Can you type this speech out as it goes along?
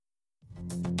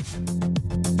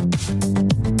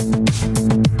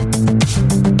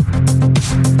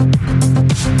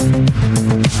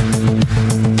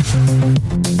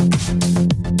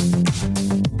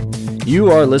You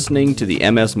are listening to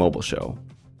the MS Mobile Show.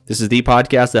 This is the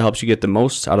podcast that helps you get the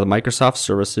most out of the Microsoft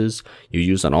services you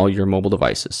use on all your mobile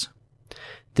devices.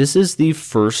 This is the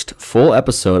first full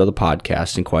episode of the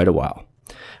podcast in quite a while.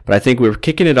 But I think we're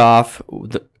kicking it off.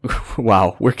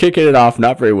 We're kicking it off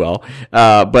not very well.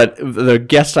 But the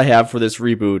guest I have for this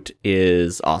reboot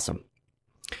is awesome.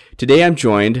 Today I'm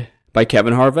joined by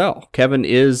Kevin Harvell. Kevin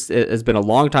has been a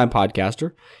longtime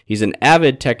podcaster. He's an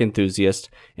avid tech enthusiast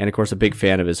and, of course, a big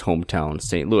fan of his hometown,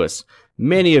 St. Louis.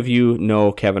 Many of you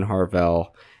know Kevin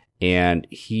Harvell, and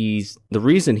the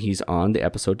reason he's on the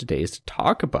episode today is to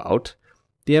talk about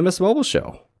the MS Mobile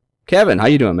Show. Kevin, how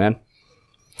you doing, man?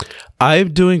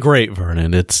 I'm doing great,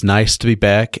 Vernon. It's nice to be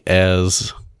back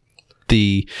as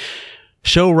the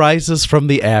show rises from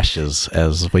the ashes,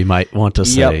 as we might want to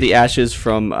say. Yep, the ashes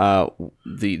from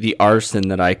the arson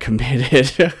that I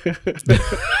committed.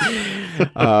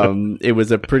 It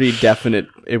was a pretty definite.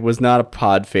 It was not a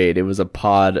pod fade. It was a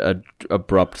pod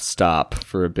abrupt stop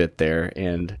for a bit there,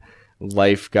 and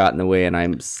life got in the way. And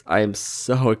I am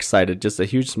so excited, just a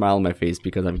huge smile on my face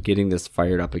because I'm getting this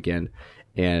fired up again.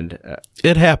 And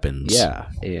it happens. Yeah,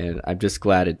 and I'm just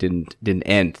glad it didn't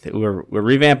end. We're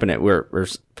revamping it. We're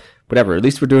whatever. At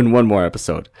least we're doing one more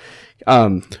episode.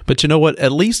 But you know what?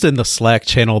 At least in the Slack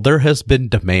channel, there has been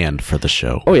demand for the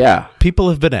show. Oh yeah, people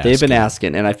have been asking. They've been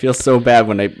asking, and I feel so bad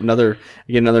when I get another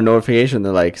notification.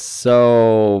 They're like,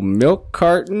 "So milk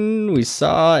carton, we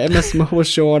saw MS Mobile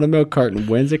Show on a milk carton.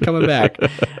 When's it coming back?"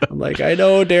 I'm like, "I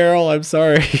know, Daryl. I'm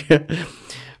sorry."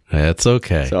 That's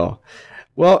okay. So,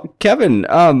 well, Kevin,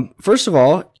 first of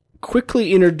all,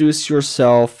 quickly introduce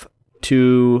yourself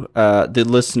to the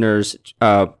listeners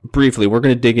briefly. We're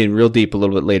going to dig in real deep a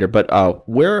little bit later, but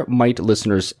where might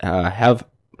listeners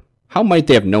how might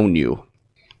they have known you?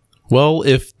 Well,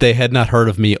 if they had not heard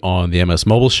of me on the MS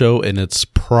Mobile Show in its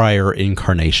prior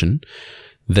incarnation,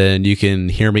 then you can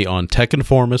hear me on Tech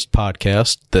Informist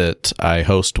podcast that I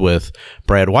host with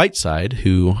Brad Whiteside,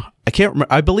 who I can't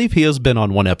remember. I believe he has been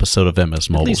on one episode of MS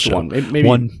Mobile Show.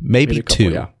 Maybe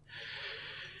two. Yeah.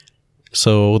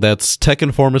 So that's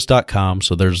techinformist.com.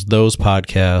 So there's those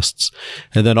podcasts.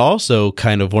 And then also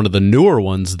kind of one of the newer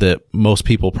ones that most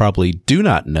people probably do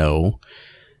not know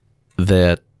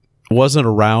that wasn't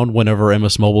around whenever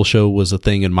MS Mobile Show was a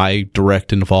thing in my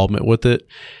direct involvement with it.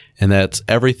 And that's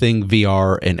Everything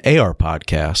VR and AR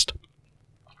podcast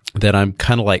that I'm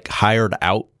kind of like hired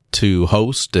out to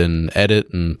host and edit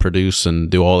and produce and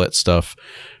do all that stuff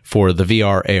for the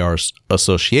VR AR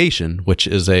Association, which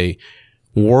is a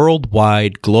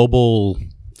worldwide global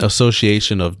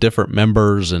association of different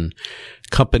members and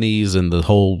companies in the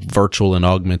whole virtual and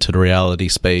augmented reality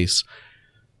space.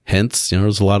 Hence,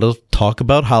 there's a lot of talk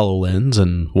about HoloLens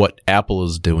and what Apple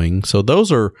is doing. So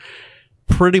those are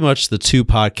pretty much the two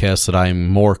podcasts that I'm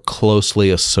more closely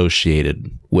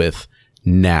associated with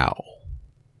now.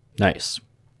 Nice.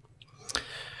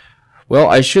 Well,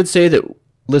 I should say that,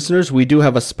 listeners, we do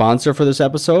have a sponsor for this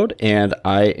episode, and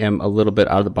I am a little bit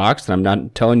out of the box, and I'm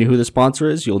not telling you who the sponsor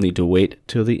is. You'll need to wait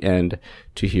till the end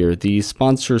to hear the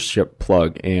sponsorship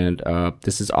plug, and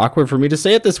this is awkward for me to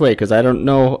say it this way because I don't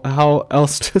know how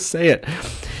else to say it.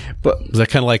 But is that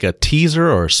kind of like a teaser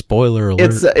or a spoiler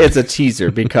alert? It's a teaser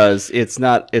because it's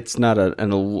not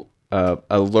an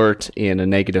alert in a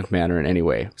negative manner in any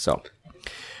way.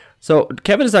 So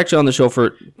Kevin is actually on the show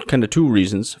for kind of two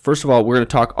reasons. First of all, we're going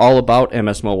to talk all about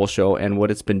MS Mobile Show and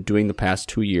what it's been doing the past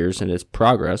 2 years and its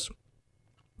progress.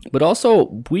 But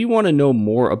also, we want to know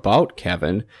more about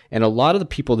Kevin, and a lot of the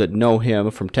people that know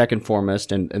him from Tech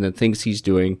Informist and the things he's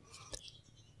doing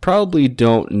probably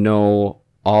don't know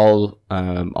all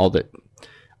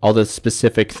the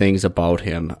specific things about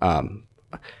him.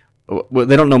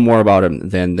 They don't know more about him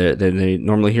than they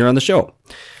normally hear on the show.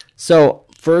 So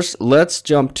first, let's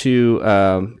jump to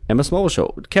MS Mobile Show.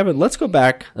 Kevin, let's go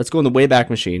back. Let's go in the Wayback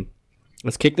Machine.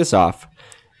 Let's kick this off.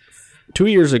 2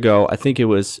 years ago, I think it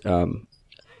was,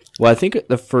 I think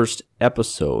the first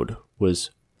episode was,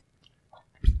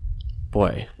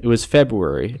 it was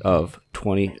February of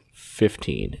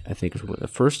 2015. I think it was the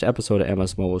first episode of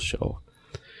MS Mobile Show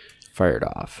fired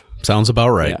off. Sounds about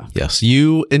right. Yeah. Yes,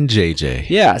 you and JJ.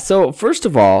 Yeah, so first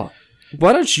of all,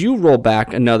 why don't you roll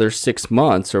back another 6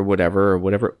 months or whatever it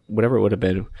would have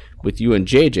been with you and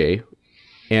JJ,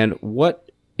 and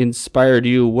what inspired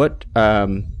you? What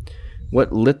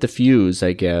lit the fuse,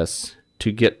 I guess,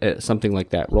 to get something like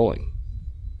that rolling?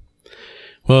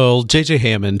 Well, JJ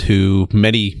Hammond, who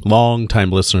many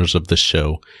long-time listeners of this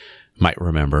show might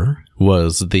remember,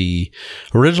 was the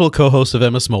original co-host of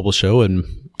MS Mobile Show, and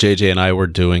JJ and I were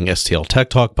doing STL Tech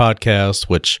Talk podcast,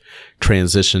 which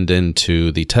transitioned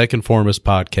into the Tech Informist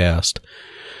podcast.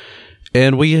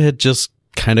 And we had just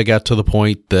kind of got to the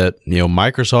point that,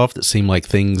 Microsoft, it seemed like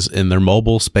things in their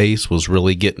mobile space was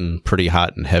really getting pretty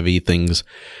hot and heavy. Things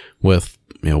with,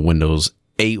 Windows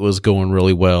 8 was going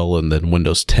really well, and then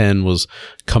Windows 10 was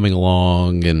coming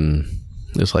along, and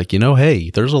it's like, hey,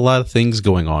 there's a lot of things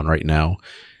going on right now.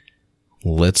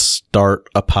 Let's start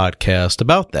a podcast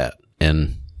about that.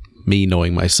 And me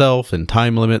knowing myself and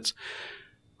time limits,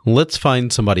 let's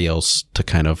find somebody else to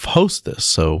kind of host this.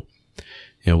 So,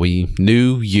 we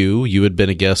knew you had been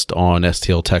a guest on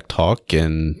STL Tech Talk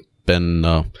and been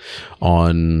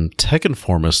on Tech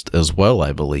Informist as well,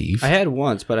 I believe. I had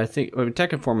once, but I think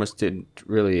Tech Informist didn't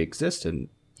really exist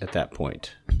at that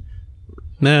point.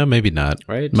 Nah, maybe not.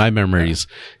 Right? My memory's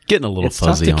getting a little it's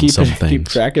fuzzy tough to on some things. Keep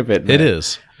track of it. It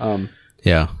is.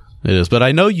 Yeah, it is. But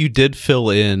I know you did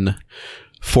fill in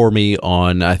for me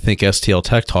on, I think, STL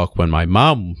Tech Talk when my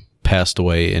mom passed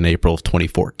away in April of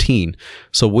 2014.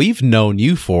 So we've known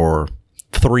you for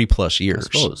 3+ years.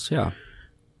 I suppose, yeah.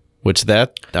 Which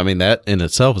that in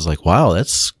itself is like, wow,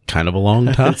 that's kind of a long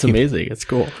time. It's amazing. It's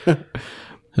cool.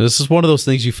 This is one of those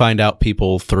things you find out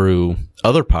people through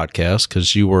other podcasts,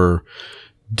 because you were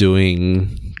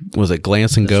doing, was it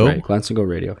Glance and Go? That's right, Glance and Go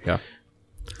Radio, yeah.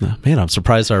 Man, I'm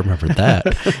surprised I remembered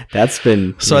that. That's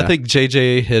been... So yeah. I think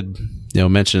JJ had,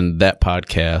 mentioned that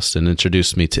podcast and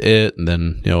introduced me to it. And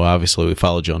then, obviously we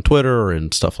followed you on Twitter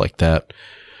and stuff like that.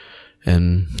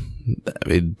 And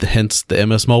hence the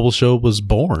MS Mobile Show was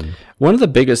born. One of the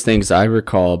biggest things I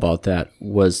recall about that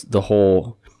was the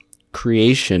whole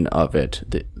creation of it,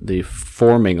 the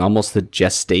forming, almost the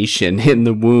gestation in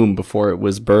the womb before it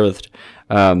was birthed.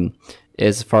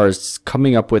 As far as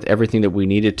coming up with everything that we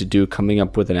needed to do, coming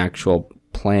up with an actual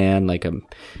plan, like I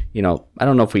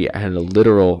don't know if we had a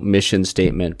literal mission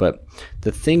statement, but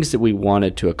the things that we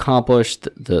wanted to accomplish,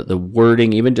 the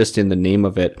wording, even just in the name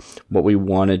of it, what we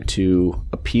wanted to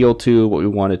appeal to, what we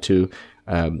wanted to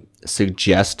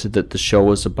suggest that the show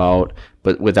was about,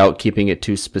 but without keeping it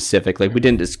too specific. Like, we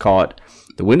didn't just call it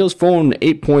the Windows Phone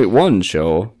 8.1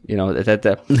 show,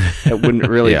 that wouldn't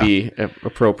really yeah. be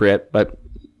appropriate, but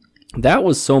that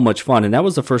was so much fun, and that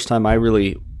was the first time I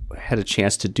really had a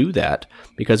chance to do that,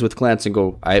 because with Glance and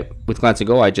Go,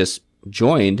 I just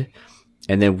joined,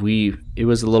 and then it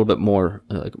was a little bit more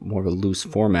more of a loose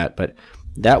format, but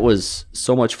that was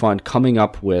so much fun coming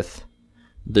up with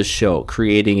the show,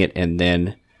 creating it, and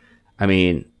then,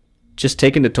 just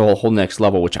taking it to a whole next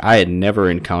level, which I had never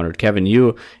encountered. Kevin,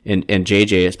 you and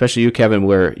JJ, especially you, Kevin,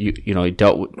 where you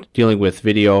dealing with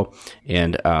video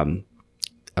and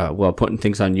putting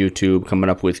things on YouTube, coming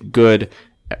up with good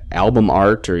album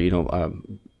art or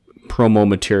promo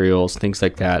materials, things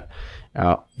like that.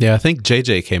 I think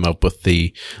JJ came up with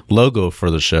the logo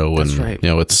for the show, and right.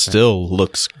 It still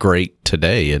looks great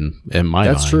today in my mind.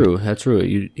 That's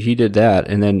true. He did that,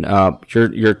 and then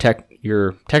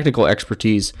your technical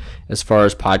expertise as far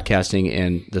as podcasting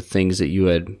and the things that you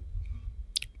had.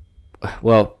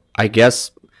 Well, I guess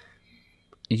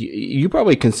you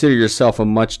probably consider yourself a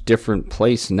much different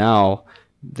place now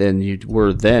than you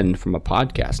were then from a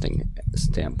podcasting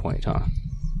standpoint, huh?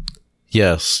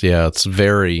 Yes, yeah, it's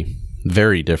very,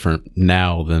 very different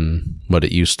now than what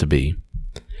it used to be.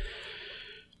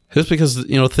 Just because,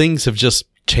 things have just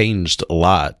changed a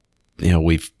lot.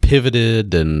 We've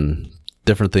pivoted and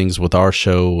different things with our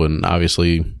show, and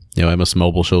obviously, MS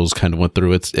Mobile Shows kind of went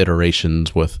through its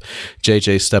iterations with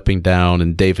JJ stepping down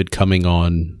and David coming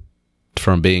on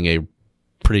from being a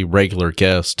pretty regular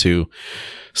guest to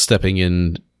stepping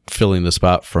in, filling the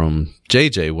spot from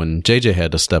JJ when JJ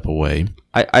had to step away.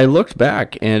 I looked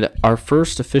back, and our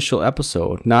first official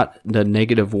episode, not the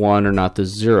 -1 or not the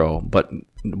 0, but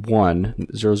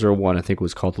 001, I think it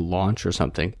was called the launch or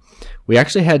something. We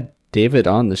actually had David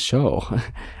on the show.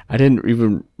 I didn't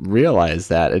even realize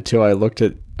that until I looked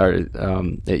at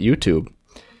YouTube,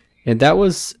 and that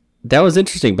was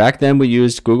interesting. Back then, we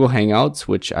used Google Hangouts,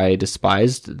 which I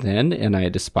despised then, and I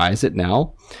despise it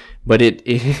now. But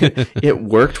it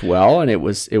worked well, and it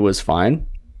was fine.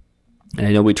 And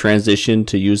I know we transitioned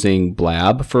to using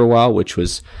Blab for a while, which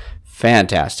was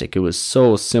fantastic. It was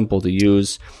so simple to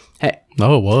use.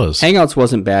 Oh, it was. Hangouts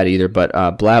wasn't bad either,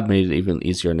 but Blab made it even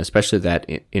easier, and especially that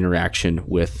interaction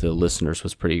with the listeners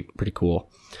was pretty cool.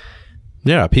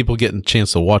 Yeah, people getting a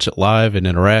chance to watch it live and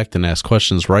interact and ask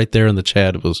questions right there in the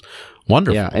chat. It was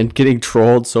wonderful. Yeah, and getting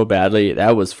trolled so badly,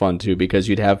 that was fun too, because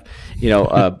you'd have,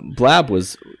 Blab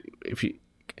was,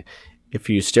 if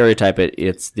you stereotype it,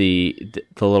 it's the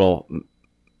little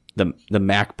the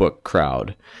MacBook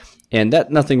crowd. And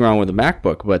that nothing wrong with the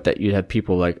MacBook, but that you'd have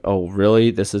people like, oh, really?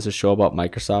 This is a show about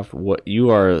Microsoft? What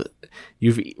you've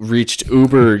reached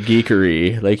uber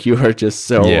geekery. Like, you are just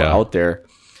so out there.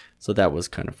 So that was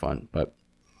kind of fun. But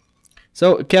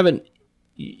so Kevin,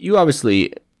 you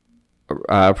obviously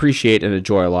appreciate and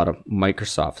enjoy a lot of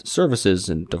Microsoft services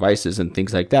and devices and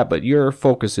things like that, but your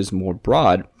focus is more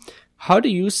broad. How do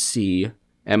you see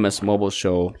MS Mobile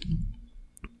Show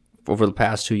over the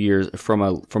past 2 years from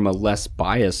a less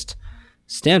biased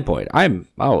standpoint?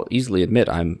 I'll easily admit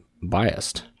I'm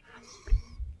biased.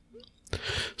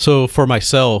 So for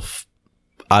myself,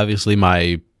 obviously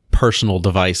my personal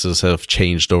devices have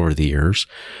changed over the years.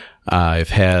 I've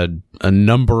had a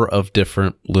number of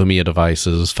different Lumia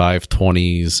devices,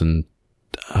 520s, and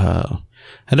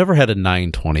I never had a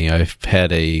 920. I've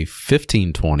had a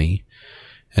 1520,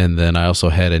 and then I also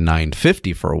had a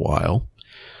 950 for a while.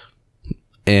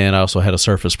 And I also had a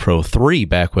Surface Pro 3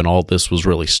 back when all this was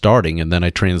really starting, and then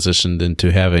I transitioned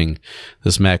into having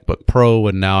this MacBook Pro,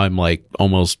 and now I'm like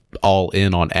almost all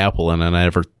in on Apple, and I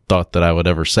never thought that I would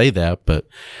ever say that, but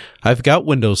I've got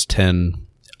Windows 10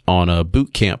 on a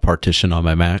boot camp partition on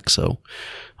my Mac, so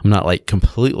I'm not like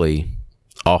completely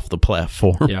off the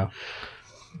platform. Yeah.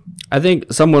 I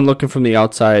think someone looking from the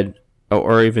outside,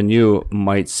 or even you,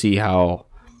 might see how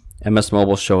MS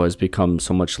Mobile Show has become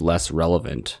so much less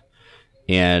relevant.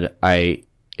 And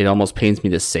it almost pains me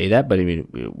to say that, but I mean,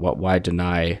 why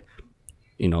deny,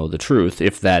 the truth,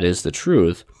 if that is the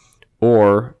truth?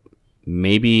 Or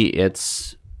maybe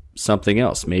it's something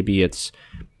else. Maybe it's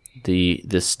the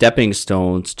stepping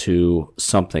stones to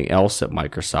something else that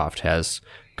Microsoft has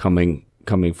coming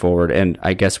forward. And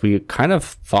I guess we kind of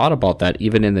thought about that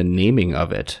even in the naming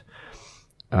of it,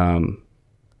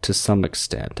 to some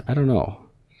extent. I don't know.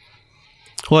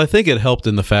 Well, I think it helped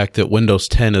in the fact that Windows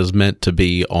 10 is meant to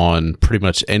be on pretty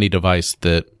much any device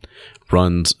that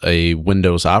runs a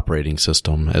Windows operating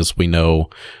system. As we know,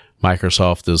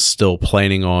 Microsoft is still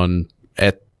planning on,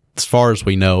 as far as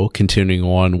we know, continuing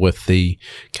on with the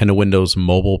kind of Windows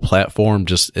mobile platform,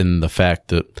 just in the fact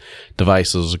that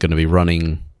devices are going to be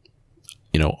running,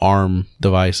 ARM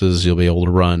devices. You'll be able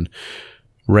to run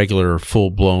regular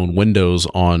full-blown Windows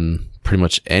on pretty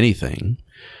much anything.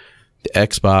 The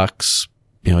Xbox,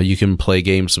 you can play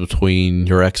games between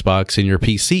your Xbox and your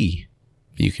PC.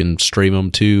 You can stream them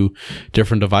to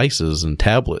different devices and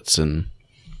tablets, and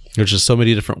there's just so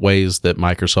many different ways that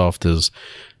Microsoft has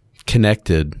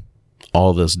connected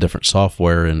all this different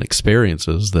software and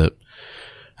experiences that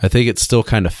I think it still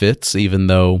kind of fits, even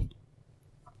though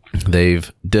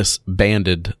they've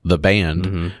disbanded the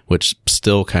band, which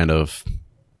still kind of,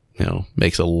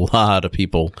 makes a lot of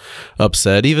people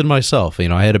upset, even myself.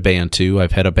 I had a band 2,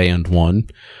 I've had a band 1,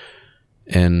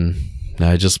 and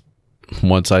I just,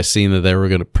 once I seen that they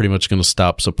were pretty much going to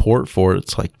stop support for it,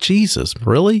 it's like, Jesus,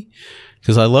 really?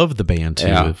 Because I love the band 2.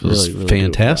 Yeah, it was really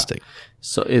fantastic. Yeah.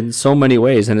 So in so many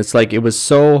ways, and it's like, it was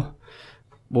so,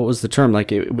 what was the term? Like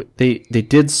they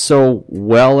did so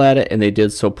well at it, and they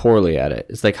did so poorly at it.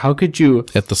 It's like, how could you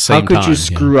at the same time, you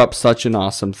screw up such an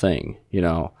awesome thing,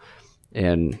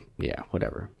 And yeah,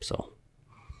 whatever. So,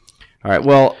 all right.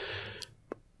 Well,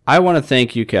 I want to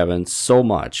thank you, Kevin, so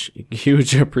much.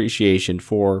 Huge appreciation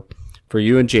for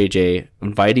you and JJ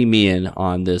inviting me in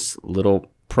on this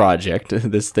little project,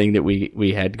 this thing that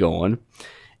we had going.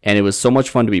 And it was so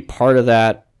much fun to be part of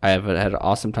that. I have had an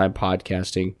awesome time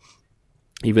podcasting,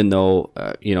 even though,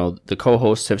 the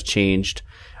co-hosts have changed.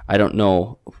 I don't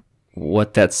know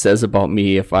what that says about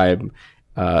me, if I'm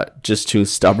just too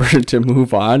stubborn to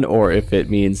move on, or if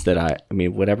it means that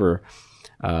whatever.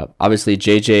 Obviously,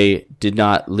 JJ did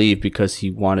not leave because he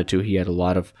wanted to. He had a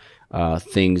lot of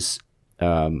things.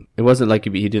 It wasn't like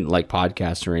he didn't like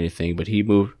podcasts or anything, but he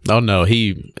moved. Oh no,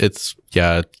 it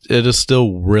is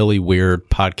still really weird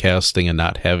podcasting and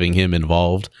not having him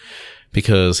involved,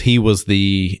 because he was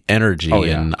the energy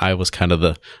and I was kind of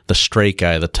the straight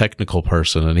guy, the technical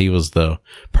person, and he was the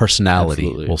personality.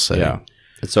 Absolutely. We'll say. Yeah.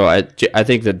 So I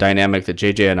think the dynamic that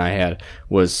JJ and I had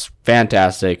was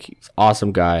fantastic. He's an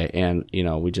awesome guy, and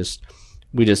we just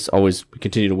always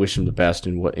continue to wish him the best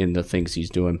in the things he's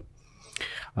doing.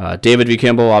 David V.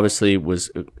 Kimball obviously was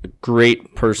a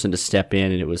great person to step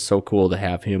in, and it was so cool to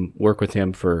have him work with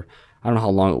him for, I don't know how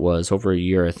long it was, over a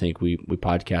year. I think we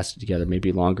podcasted together,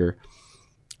 maybe longer,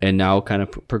 and now kind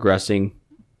of progressing.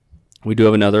 We do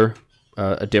have another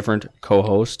a different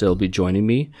co-host that'll be joining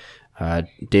me.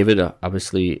 David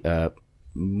obviously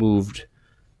moved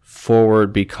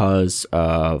forward because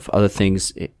of other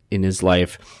things in his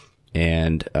life,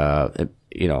 and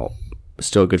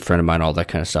still a good friend of mine, all that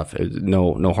kind of stuff.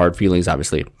 No hard feelings,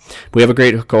 obviously. We have a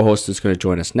great co-host that's going to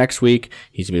join us next week.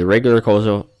 He's going to be a regular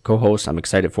co-host. I'm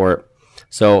excited for it.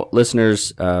 So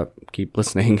listeners, keep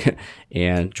listening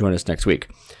and join us next week.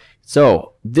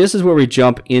 So this is where we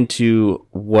jump into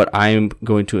what I'm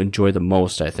going to enjoy the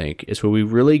most, I think, is where we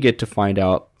really get to find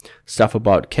out stuff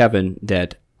about Kevin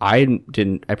that I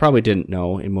probably didn't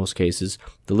know in most cases.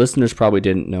 The listeners probably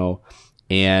didn't know.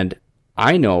 And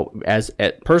I know,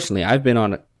 personally, I've been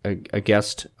on a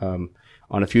guest on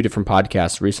a few different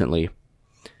podcasts recently.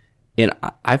 And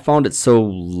I found it so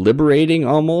liberating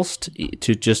almost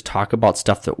to just talk about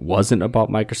stuff that wasn't about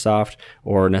Microsoft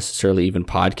or necessarily even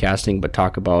podcasting, but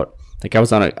talk about, like I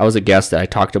was a guest that I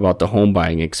talked about the home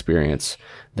buying experience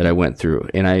that I went through,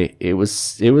 and it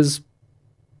was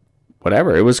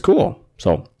whatever, it was cool.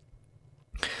 So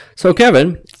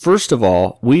Kevin, first of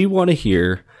all, we want to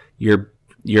hear the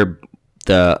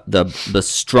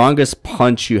strongest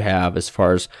punch you have as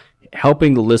far as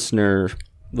helping the listeners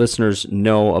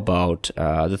know about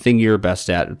the thing you're best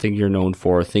at, the thing you're known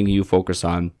for, the thing you focus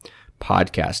on,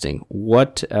 podcasting.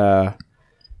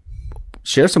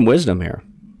 Share some wisdom here.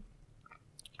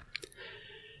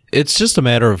 It's just a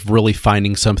matter of really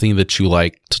finding something that you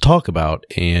like to talk about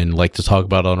and like to talk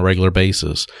about on a regular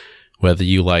basis. Whether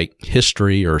you like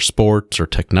history or sports or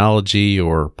technology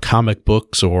or comic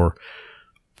books or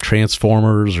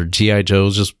Transformers or G.I.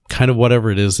 Joes, just kind of whatever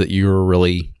it is that you're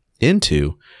really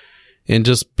into. And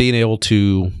just being able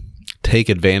to take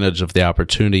advantage of the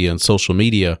opportunity on social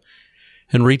media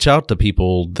and reach out to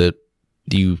people that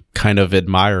you kind of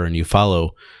admire and you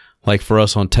follow. Like for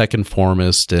us on Tech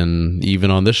Informist and even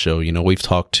on this show, we've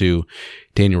talked to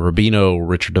Daniel Rubino,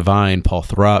 Richard Devine, Paul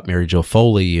Thurrott, Mary Jo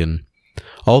Foley, and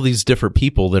all these different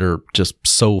people that are just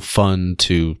so fun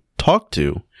to talk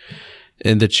to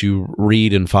and that you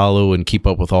read and follow and keep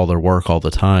up with all their work all the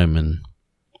time. And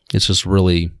it's just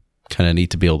really kind of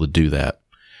neat to be able to do that.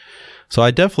 So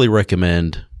I definitely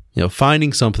recommend,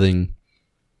 finding something.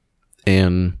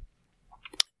 And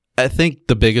I think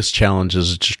the biggest challenge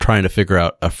is just trying to figure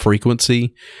out a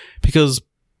frequency because,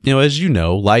 as you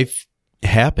know, life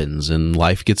happens and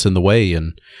life gets in the way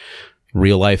and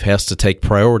real life has to take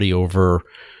priority over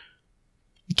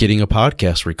getting a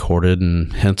podcast recorded.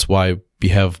 And hence why you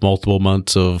have multiple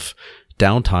months of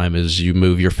downtime as you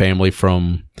move your family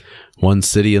from one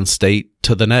city and state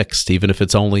to the next, even if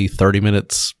it's only 30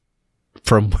 minutes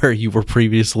from where you were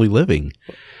previously living.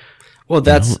 Well,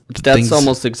 that's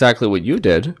almost exactly what you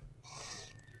did.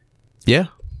 Yeah.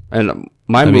 And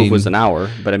my move was an hour,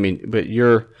 but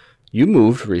you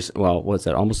moved recently. Well, what's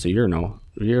that? Almost a year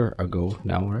ago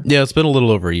now, right? Yeah, it's been a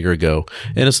little over a year ago.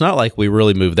 And it's not like we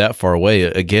really moved that far away.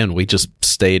 Again, we just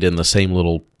stayed in the same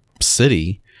little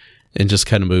city and just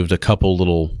kind of moved a couple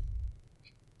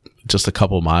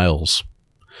miles.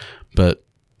 But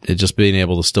it just being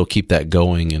able to still keep that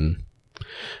going and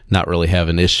not really have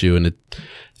an issue. And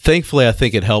thankfully, I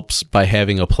think it helps by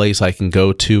having a place I can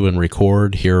go to and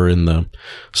record here in the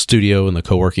studio in the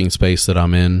co-working space that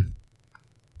I'm in.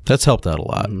 That's helped out a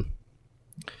lot. Mm-hmm.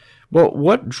 Well,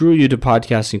 what drew you to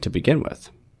podcasting to begin with?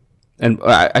 And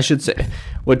I should say,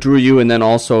 what drew you, and then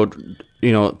also,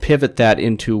 pivot that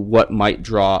into what might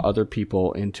draw other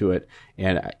people into it,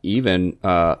 and even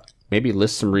maybe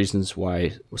list some reasons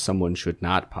why someone should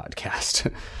not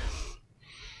podcast.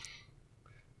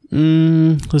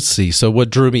 Let's see. So what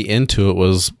drew me into it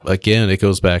was, again, it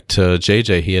goes back to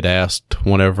JJ. He had asked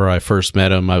whenever I first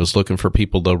met him, I was looking for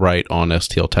people to write on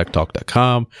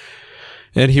stltechtalk.com.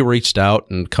 And he reached out,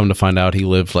 and come to find out he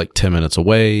lived like 10 minutes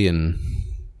away. And,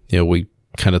 we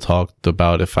kind of talked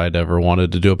about if I'd ever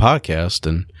wanted to do a podcast.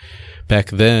 And back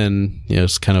then,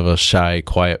 it's kind of a shy,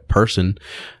 quiet person.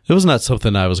 It was not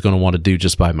something I was going to want to do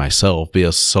just by myself, be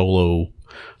a solo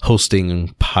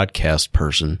hosting podcast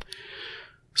person.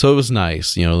 So it was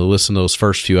nice, to listen to those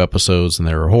first few episodes, and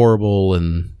they were horrible,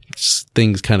 and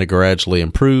things kind of gradually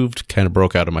improved, kind of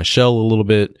broke out of my shell a little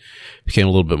bit, became a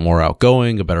little bit more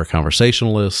outgoing, a better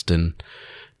conversationalist, and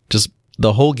just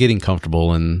the whole getting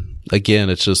comfortable. And again,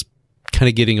 it's just kind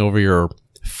of getting over your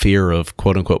fear of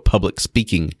quote unquote public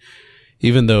speaking,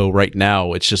 even though right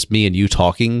now it's just me and you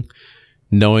talking,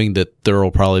 knowing that there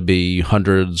will probably be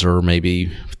hundreds or maybe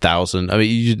 1,000. I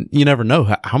mean, you never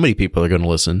know how many people are going to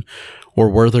listen or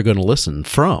where they're going to listen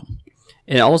from.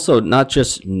 And also, not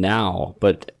just now,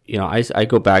 but, I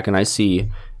go back and I see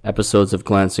episodes of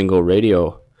Glancing Go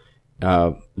Radio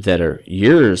that are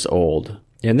years old,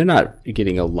 and they're not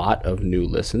getting a lot of new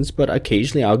listens, but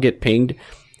occasionally I'll get pinged,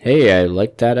 hey, I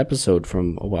liked that episode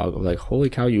from a while ago. I'm like, holy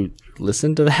cow, you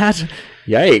listened to that?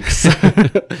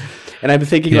 Yikes. And I'm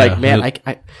thinking, man,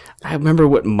 I remember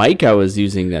what mic I was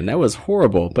using then. That was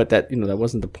horrible, but that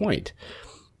wasn't the point.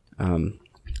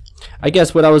 I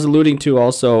guess what I was alluding to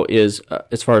also is,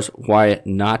 as far as why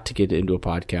not to get into a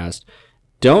podcast,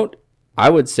 don't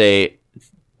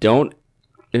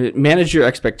manage your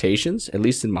expectations, at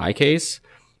least in my case.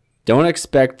 Don't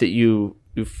expect that you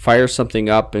fire something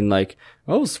up and like,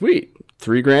 oh, sweet,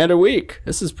 $3,000 a week.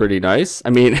 This is pretty nice. I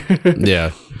mean,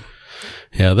 yeah.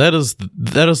 Yeah, that is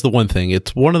the one thing.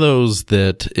 It's one of those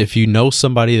that if you know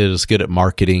somebody that is good at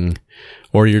marketing,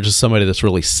 or you're just somebody that's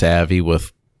really savvy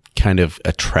with kind of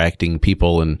attracting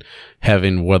people and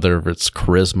having, whether it's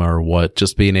charisma or what,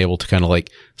 just being able to kind of like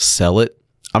sell it.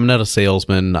 I'm not a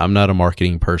salesman. I'm not a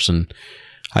marketing person.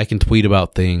 I can tweet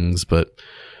about things, but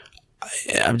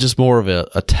I'm just more of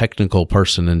a technical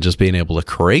person, and just being able to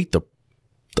create the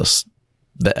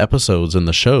episodes and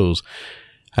the shows.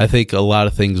 I think a lot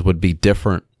of things would be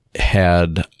different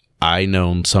had I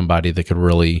known somebody that could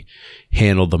really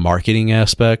handle the marketing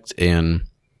aspect and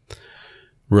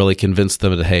really convince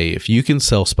them that, hey, if you can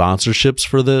sell sponsorships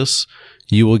for this,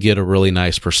 you will get a really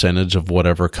nice percentage of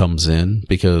whatever comes in.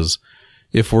 Because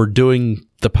if we're doing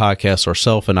the podcast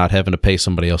ourselves and not having to pay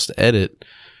somebody else to edit,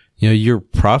 your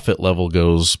profit level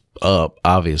goes up,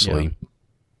 obviously.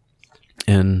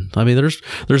 Yeah. And I mean,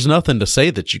 there's nothing to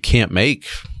say that you can't make,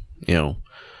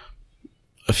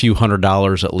 a few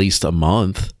 $100s at least a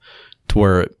month, to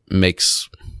where it makes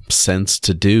sense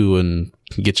to do and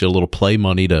get you a little play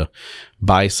money to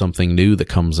buy something new that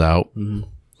comes out. Mm-hmm.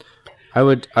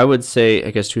 I would say,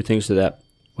 I guess, two things to that.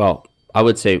 Well, I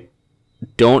would say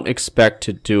don't expect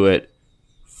to do it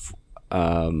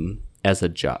as a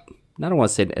job. I don't want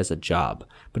to say it as a job,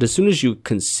 but as soon as you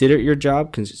consider it your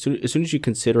job, as soon as you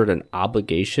consider it an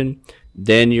obligation,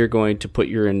 then you're going to put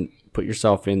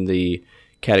yourself in the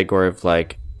category of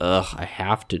like, I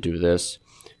have to do this.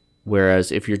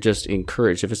 Whereas if you're just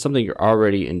encouraged, if it's something you're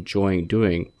already enjoying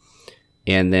doing,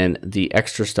 and then the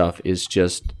extra stuff is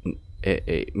just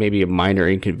maybe a minor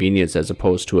inconvenience as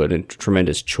opposed to a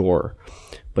tremendous chore.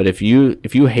 But if you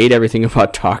hate everything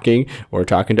about talking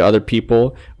to other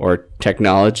people or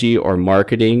technology or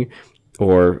marketing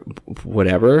or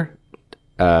whatever,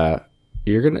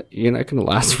 you're not gonna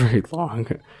last very long.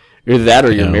 Either that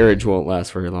or your marriage won't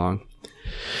last very long.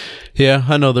 Yeah,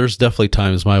 I know there's definitely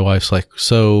times my wife's like,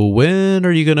 so when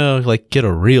are you going to get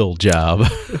a real job?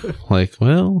 Like,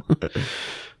 well,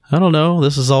 I don't know.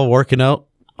 This is all working out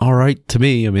all right to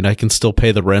me. I mean, I can still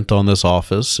pay the rent on this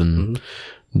office and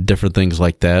different things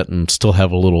like that, and still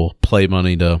have a little play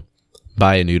money to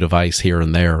buy a new device here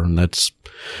and there. And that's,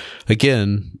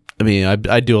 again, I mean,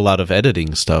 I do a lot of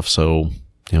editing stuff. So,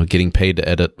 getting paid to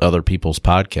edit other people's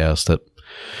podcasts, that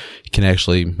can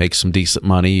actually make some decent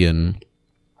money, and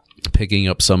picking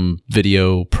up some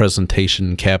video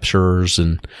presentation captures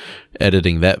and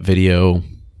editing that video,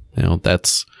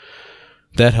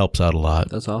 that helps out a lot.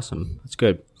 That's awesome. That's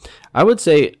good. I would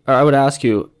ask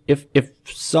you, if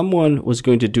someone was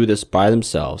going to do this by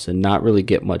themselves and not really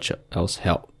get much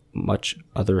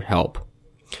other help,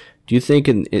 do you think,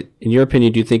 in your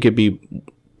opinion, do you think it'd be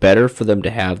better for them to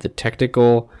have the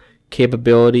technical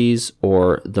capabilities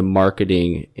or the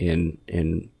marketing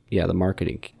the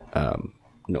marketing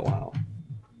know-how?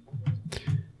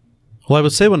 Well, I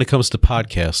would say when it comes to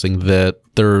podcasting that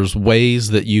there's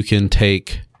ways that you can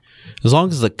take, as long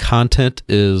as the content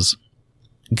is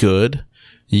good,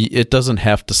 it doesn't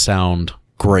have to sound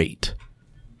great.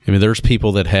 I mean, there's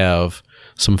people that have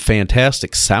some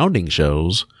fantastic sounding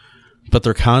shows, but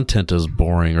their content is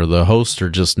boring, or the hosts are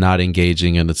just not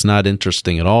engaging and it's not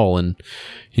interesting at all, and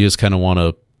you just kind of want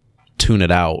to tune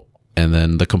it out. And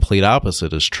then the complete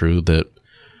opposite is true, that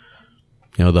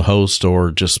the host or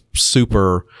just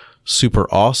super,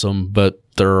 super awesome, but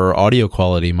their audio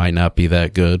quality might not be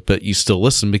that good, but you still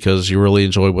listen because you really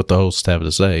enjoy what the hosts have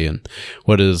to say and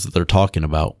what it is that they're talking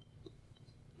about.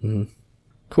 Mm-hmm.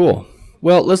 Cool.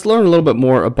 Well, let's learn a little bit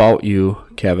more about you,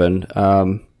 Kevin.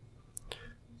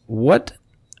 What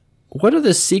are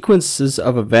the sequences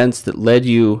of events that led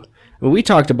you? We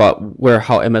talked about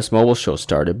how MS Mobile Show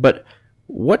started, but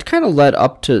what kind of led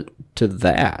up to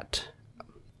that?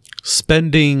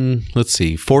 Spending,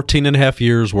 14 and a half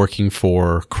years working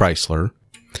for Chrysler.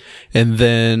 And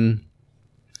then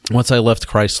once I left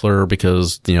Chrysler,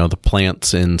 because, the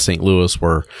plants in St. Louis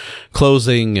were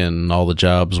closing and all the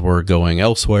jobs were going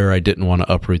elsewhere, I didn't want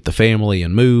to uproot the family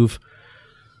and move.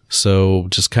 So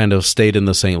just kind of stayed in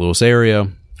the St. Louis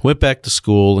area, went back to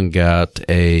school and got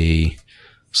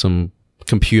some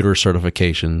computer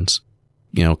certifications.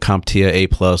 CompTIA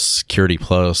A+, Security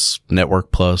Plus,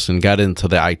 Network Plus, and got into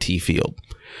the IT field.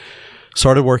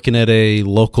 Started working at a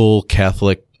local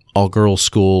Catholic all-girls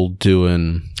school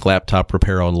doing laptop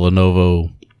repair on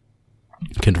Lenovo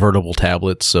convertible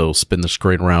tablets. So spin the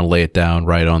screen around, lay it down,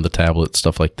 write on the tablet,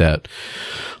 stuff like that.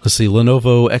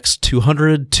 Lenovo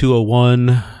X200, 201,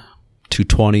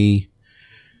 220,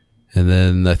 And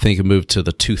then I think it moved to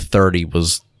the 230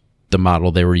 was the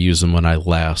model they were using when I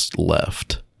last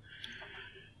left.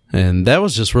 And that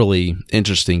was just really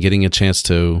interesting, getting a chance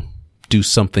to do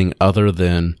something other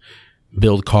than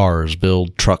build cars,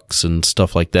 build trucks and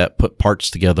stuff like that, put parts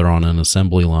together on an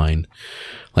assembly line.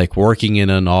 Like working in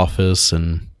an office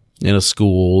and in a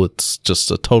school, it's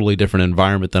just a totally different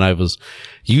environment than I was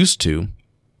used to.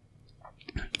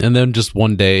 And then just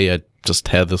one day, I just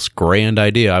had this grand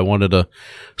idea. I wanted to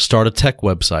start a tech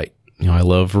website. You know, I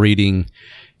love reading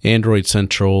Android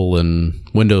Central and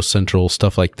Windows Central,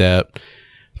 stuff like that.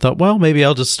 I thought, well, maybe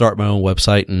I'll just start my own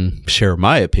website and share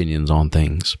my opinions on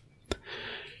things.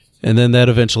 And then that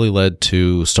eventually led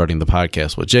to starting the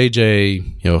podcast with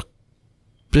JJ. You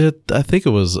know, I think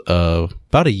it was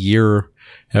about a year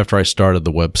after I started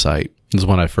the website is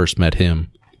when I first met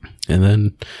him. And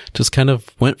then just kind of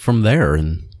went from there.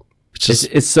 And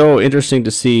it's so interesting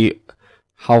to see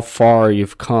how far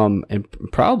you've come, and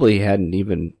probably hadn't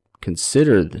even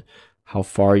considered how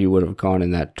far you would have gone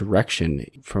in that direction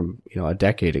from, you know, a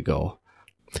decade ago.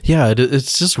 Yeah,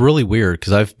 it's just really weird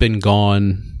because I've been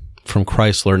gone from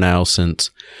Chrysler now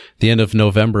since the end of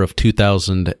November of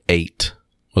 2008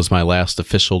 was my last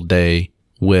official day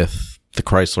with the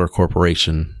Chrysler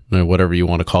Corporation, or whatever you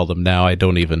want to call them now. I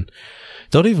don't even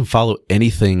follow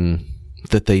anything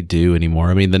that they do anymore.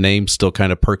 I mean, the name still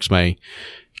kind of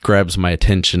grabs my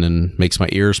attention and makes my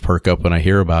ears perk up when I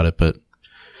hear about it. But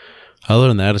other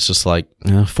than that, it's just like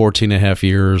 14 and a half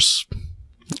years,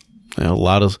 a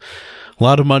lot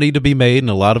of money to be made and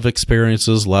a lot of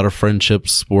experiences, a lot of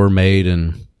friendships were made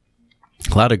and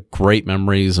a lot of great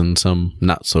memories and some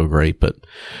not so great. But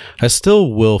I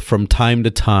still will from time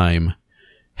to time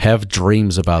have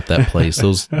dreams about that place.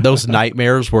 Those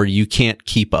nightmares where you can't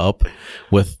keep up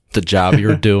with the job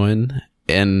you're doing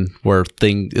and where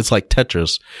it's like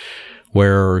Tetris,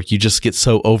 where you just get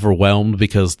so overwhelmed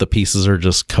because the pieces are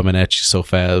just coming at you so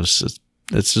fast.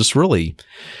 It's just really,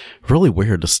 really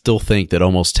weird to still think that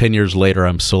almost 10 years later,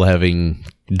 I'm still having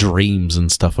dreams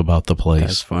and stuff about the place.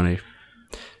 That's funny.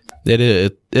 It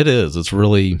is. It's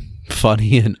really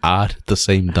funny and odd at the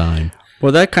same time.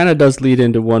 Well, that kind of does lead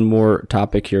into one more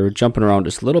topic here, jumping around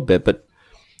just a little bit, but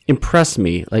impress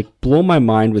me, like blow my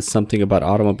mind with something about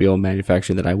automobile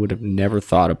manufacturing that I would have never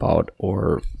thought about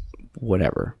or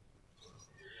whatever.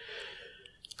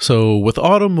 So with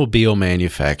automobile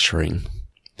manufacturing,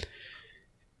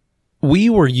 we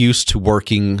were used to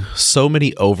working so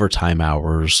many overtime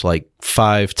hours, like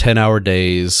 5-10-hour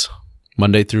days,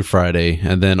 Monday through Friday,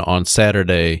 and then on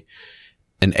Saturday,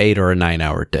 an 8 or a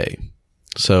 9-hour day.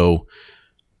 So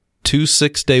 2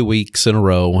 6-day weeks in a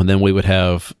row, and then we would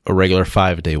have a regular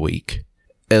 5-day week.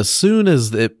 As soon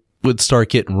as it would start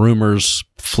getting rumors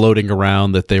floating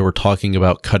around that they were talking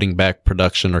about cutting back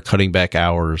production or cutting back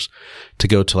hours to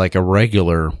go to like a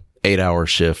regular 8-hour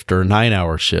shift or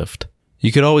 9-hour shift,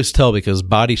 you could always tell because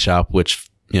body shop, which,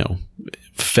 you know,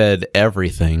 fed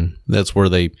everything, that's where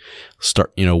they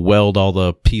start, you know, weld all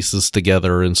the pieces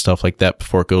together and stuff like that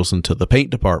before it goes into the paint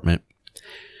department.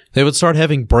 They would start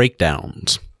having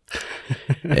breakdowns.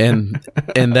 and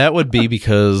that would be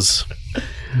because,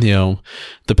 you know,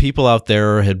 the people out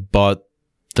there had bought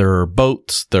their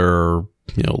boats, their,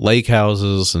 you know, lake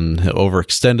houses, and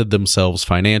overextended themselves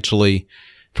financially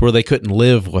to where they couldn't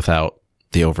live without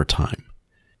the overtime.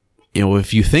 You know,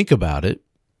 if you think about it,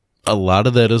 a lot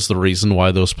of that is the reason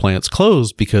why those plants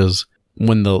closed, because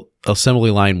when the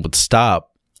assembly line would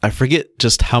stop, I forget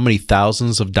just how many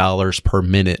thousands of dollars per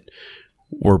minute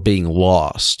were being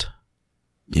lost.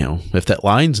 You know, if that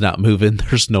line's not moving,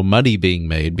 there's no money being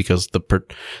made because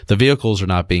the vehicles are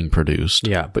not being produced.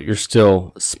 Yeah, but you're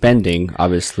still spending,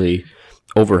 obviously,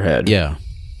 overhead. Yeah.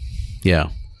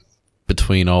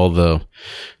 Between all the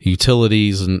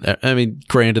utilities and, I mean,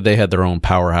 granted, they had their own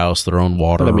powerhouse, their own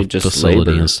water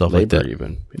facility and stuff like that.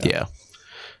 Even. Yeah.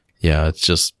 It's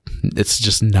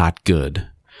just not good.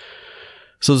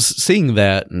 So seeing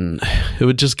that, and it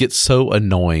would just get so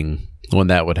annoying when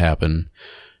that would happen.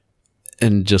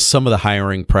 And just some of the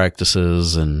hiring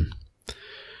practices and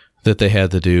that they had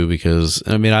to do, because,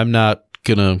 I mean, I'm not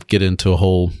going to get into a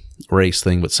whole race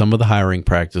thing, but some of the hiring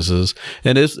practices,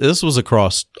 and this was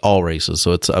across all races,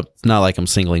 so it's not like I'm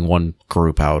singling one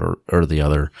group out or the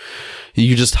other.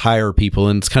 You just hire people,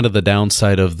 and it's kind of the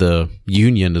downside of the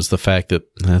union is the fact that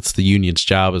that's the union's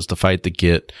job, is to fight to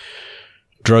get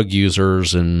drug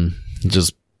users and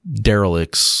just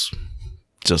derelicts,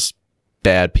 just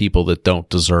bad people that don't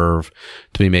deserve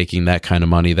to be making that kind of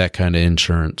money, that kind of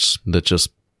insurance, that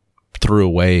just threw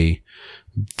away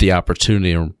the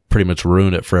opportunity and pretty much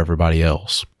ruined it for everybody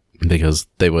else. because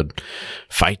they would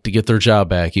fight to get their job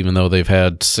back, even though they've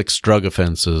had 6 drug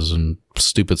offenses and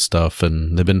stupid stuff,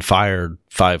 and they've been fired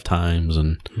 5 times,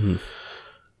 and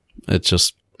it's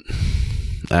just,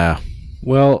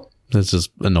 well, it's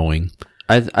just annoying.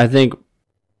 I think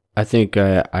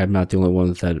I'm not the only one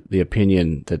with the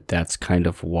opinion that that's kind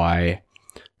of why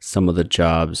some of the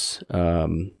jobs,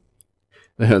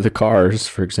 the cars,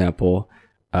 for example,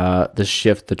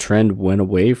 the trend went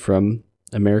away from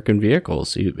American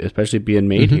vehicles, especially being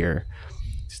made here.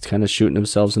 It's kind of shooting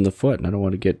themselves in the foot, and I don't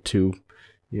want to get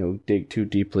dig too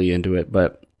deeply into it,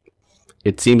 but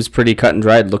it seems pretty cut and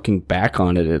dried looking back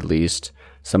on it, at least.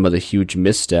 Some of the huge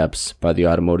missteps by the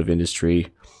automotive industry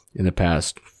in the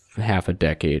past half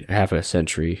a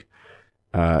century,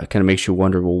 kind of makes you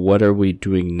wonder, well, what are we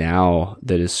doing now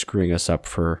that is screwing us up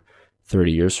for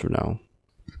 30 years from now?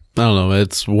 I don't know.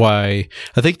 It's why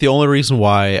I think the only reason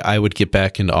why I would get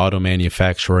back into auto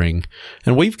manufacturing,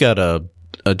 and we've got a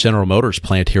General Motors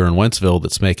plant here in Wentzville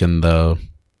that's making the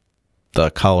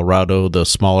Colorado, the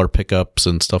smaller pickups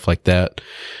and stuff like that,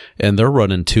 and they're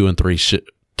running 2 and 3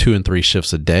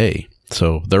 shifts a day.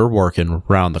 So they're working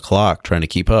round the clock trying to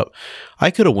keep up.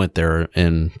 I could have went there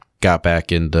and got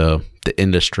back into the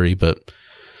industry, but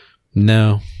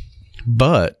no.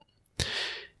 But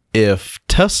if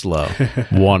Tesla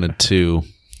wanted to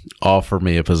offer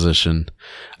me a position,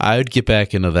 I would get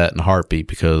back into that in a heartbeat,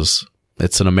 because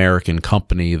it's an American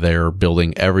company. They're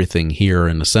building everything here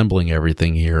and assembling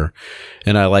everything here.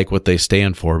 And I like what they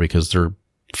stand for, because they're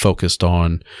focused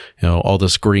on, all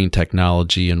this green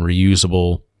technology and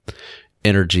reusable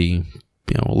energy,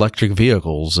 electric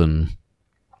vehicles and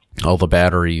all the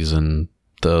batteries and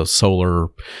the solar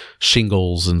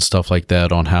shingles and stuff like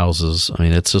that on houses. I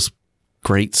mean, it's just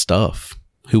great stuff.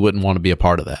 Who wouldn't want to be a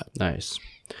part of that? Nice.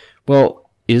 Well,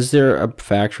 is there a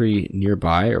factory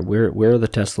nearby, or where are the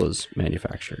Teslas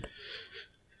manufactured?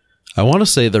 I want to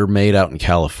say they're made out in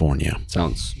California.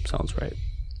 Sounds right.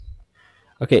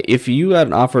 Okay, if you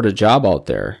had offered a job out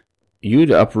there,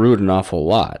 you'd uproot an awful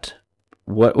lot.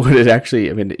 What would it actually?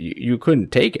 I mean, you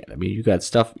couldn't take it. I mean, you got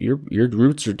stuff. Your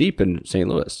roots are deep in St.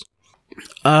 Louis.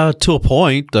 To a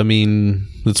point. I mean,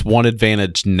 it's one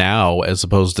advantage now as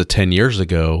opposed to 10 years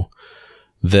ago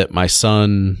that my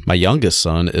youngest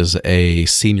son, is a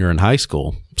senior in high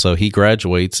school. So he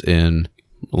graduates in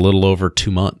a little over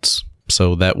 2 months.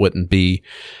 So that wouldn't be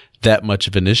that much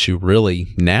of an issue really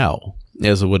now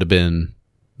as it would have been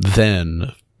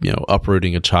then,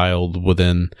 uprooting a child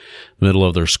within the middle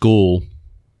of their school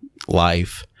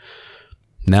life.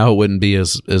 Now it wouldn't be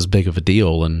as big of a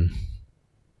deal. And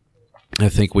I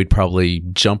think we'd probably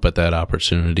jump at that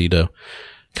opportunity to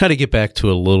kind of get back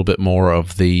to a little bit more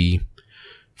of the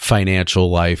financial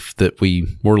life that we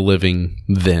were living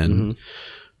then.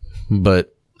 Mm-hmm.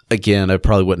 But again, I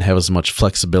probably wouldn't have as much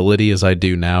flexibility as I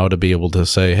do now to be able to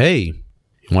say, hey,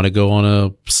 you want to go on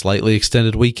a slightly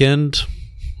extended weekend?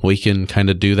 We can kind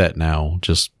of do that now,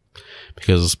 just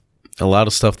because a lot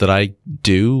of stuff that I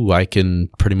do, I can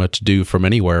pretty much do from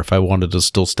anywhere. If I wanted to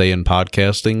still stay in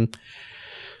podcasting,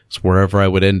 it's wherever I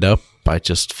would end up. I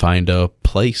just find a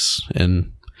place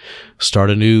and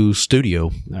start a new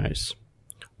studio. Nice.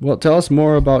 Well, tell us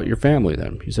more about your family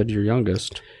then. You said you're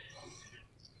youngest.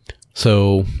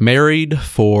 So married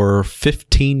for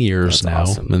 15 years. That's now.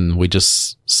 Awesome. And we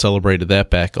just celebrated that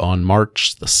back on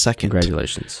March the 2nd.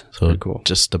 Congratulations. So very cool.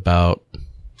 Just about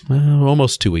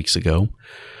almost 2 weeks ago.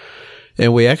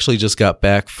 And we actually just got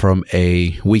back from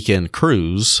a weekend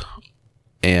cruise.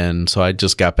 And so I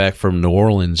just got back from New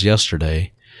Orleans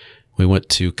yesterday. We went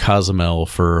to Cozumel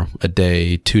for a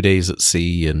day, 2 days at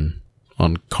sea and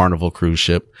on Carnival cruise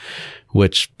ship,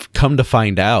 which, come to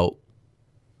find out,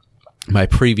 my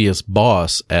previous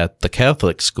boss at the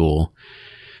Catholic school,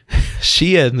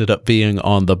 she ended up being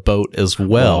on the boat as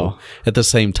well at the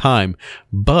same time,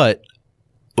 but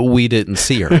we didn't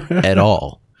see her at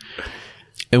all.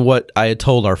 And what I had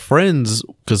told our friends,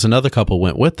 because another couple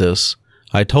went with us,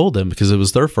 I told them, because it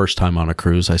was their first time on a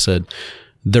cruise, I said,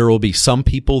 there will be some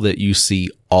people that you see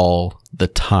all the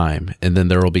time, and then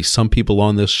there will be some people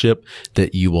on this ship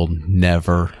that you will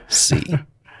never see.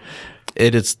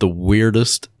 It is the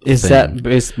weirdest thing. That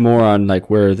based more on like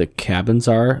where the cabins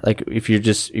are? Like if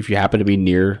you happen to be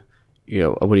near,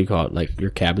 what do you call it? Like your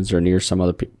cabins are near some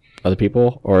other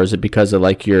people, or is it because of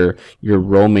like your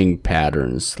roaming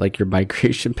patterns, like your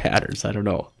migration patterns? I don't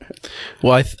know.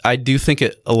 Well, I do think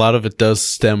a lot of it does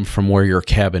stem from where your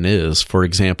cabin is. For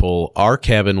example, our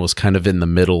cabin was kind of in the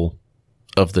middle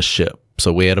of the ship.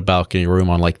 So we had a balcony room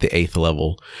on like the 8th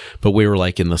level, but we were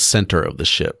like in the center of the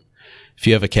ship. If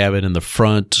you have a cabin in the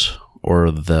front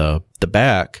or the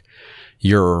back,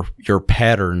 your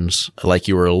patterns, like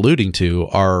you were alluding to,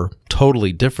 are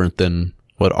totally different than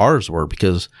what ours were,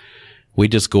 because we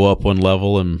just go up one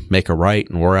level and make a right,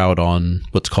 and we're out on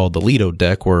what's called the Lido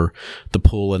deck, where the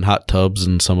pool and hot tubs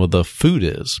and some of the food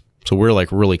is. So we're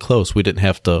like really close. We didn't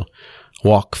have to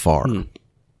walk far.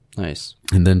 Nice.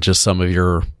 And then just some of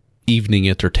your evening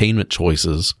entertainment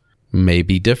choices may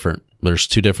be different. There's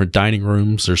 2 different dining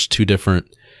rooms. There's 2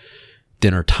 different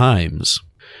dinner times.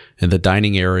 And the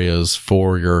dining areas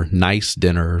for your nice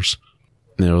dinners,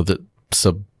 that's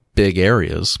a big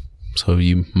areas. So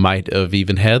you might have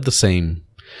even had the same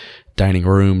dining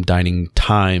room, dining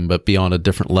time, but be on a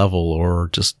different level or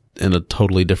just in a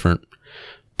totally different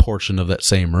portion of that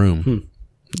same room.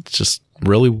 It's just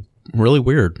really, really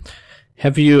weird.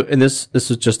 Have you, and this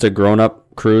is just a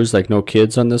grown-up cruise, like no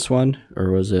kids on this one,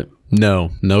 or was it? No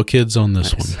kids on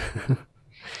this one.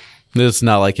 It's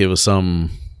not like it was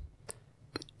some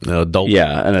adult,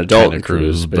 an adult kind of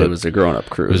cruise, but it was a grown-up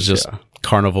cruise. It was just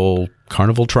Carnival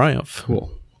Triumph.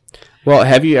 Cool. Well,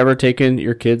 have you ever taken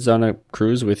your kids on a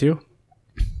cruise with you?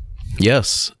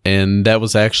 Yes, and that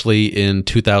was actually in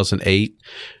 2008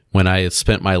 when I had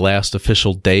spent my last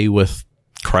official day with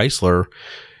Chrysler.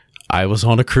 I was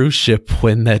on a cruise ship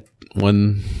when that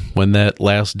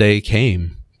last day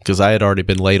came, because I had already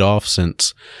been laid off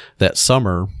since that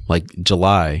summer, like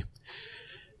July,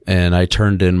 and I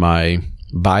turned in my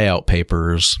buyout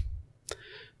papers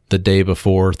the day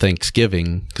before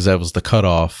Thanksgiving, because that was the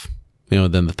cutoff,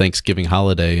 then the Thanksgiving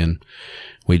holiday, and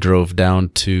we drove down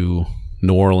to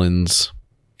New Orleans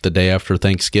the day after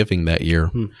Thanksgiving that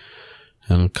year.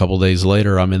 And a couple days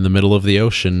later, I'm in the middle of the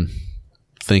ocean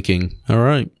thinking, all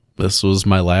right, this was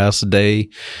my last day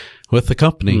with the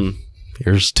company.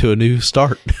 Here's to a new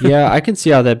start. Yeah, I can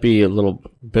see how that'd be a little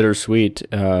bittersweet,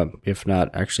 if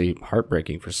not actually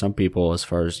heartbreaking for some people, as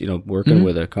far as, working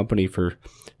with a company for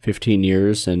 15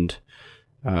 years. And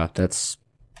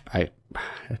it'd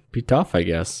be tough, I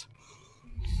guess.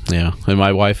 Yeah. And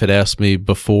my wife had asked me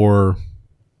before,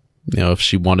 if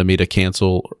she wanted me to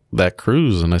cancel that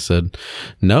cruise. And I said,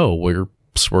 no, we're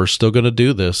still going to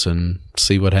do this and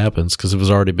see what happens, because it was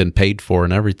already been paid for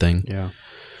and everything. Yeah.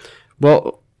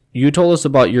 Well, you told us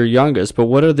about your youngest, but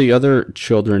what are the other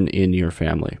children in your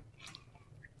family?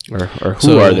 Or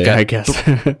who are they, I guess?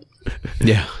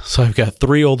 Yeah. So I've got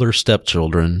 3 older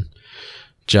stepchildren.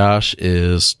 Josh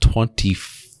is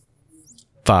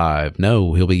 25.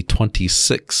 No, he'll be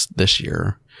 26 this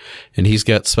year. And he's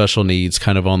got special needs,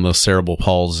 kind of on the cerebral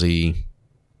palsy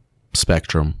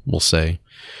spectrum, we'll say.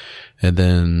 And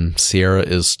then Sierra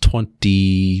is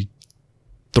 23.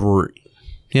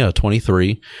 Yeah,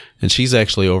 23. And she's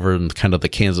actually over in kind of the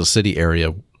Kansas City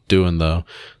area doing the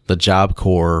Job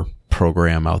Corps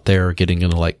program out there, getting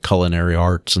into like culinary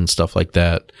arts and stuff like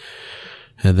that.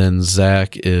 And then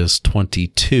Zach is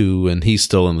 22, and he's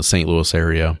still in the St. Louis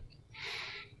area.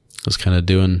 Just kind of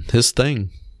doing his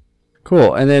thing.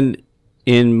 Cool. And then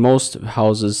in most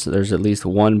houses, there's at least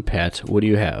one pet. What do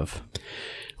you have?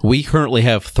 We currently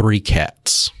have 3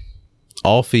 cats,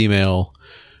 all female,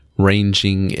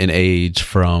 ranging in age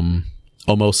from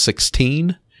almost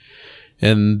 16.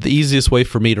 And the easiest way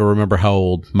for me to remember how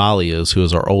old Molly is, who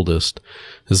is our oldest,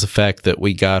 is the fact that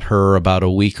we got her about a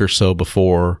week or so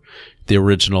before the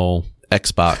original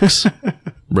Xbox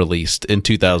released in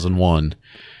 2001.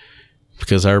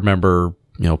 Because I remember,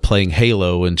 playing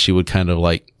Halo, and she would kind of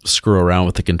like screw around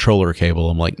with the controller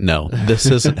cable. I'm like, no, this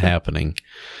isn't happening.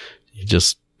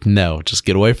 Just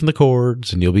get away from the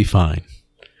cords and you'll be fine.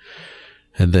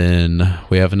 And then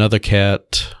we have another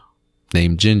cat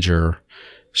named Ginger.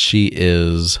 She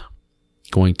is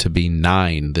going to be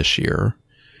 9 this year.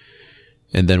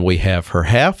 And then we have her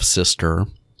half sister,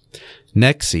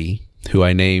 Nexie, who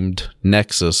I named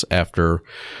Nexus after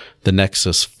the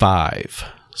Nexus 5.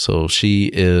 So she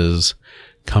is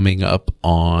coming up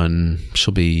on,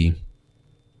 I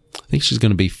think she's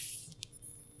going to be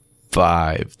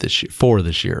 4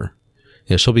 this year.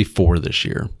 Yeah, she'll be 4 this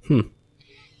year.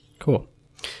 Cool.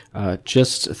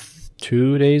 Just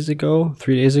 3 days ago,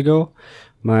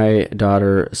 my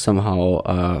daughter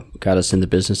somehow got us in the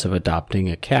business of adopting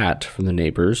a cat from the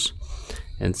neighbors.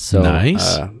 And so,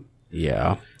 nice.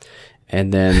 Yeah.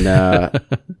 And then,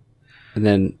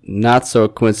 not so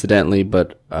coincidentally,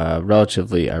 but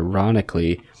relatively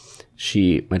ironically,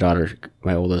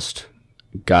 my oldest,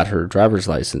 got her driver's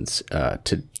license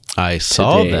I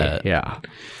saw today. that. Yeah.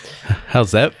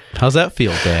 How's that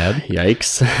feel, Dad?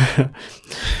 Yikes.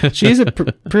 She's a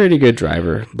pretty good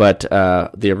driver, but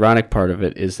the ironic part of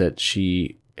it is that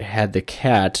she had the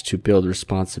cat to build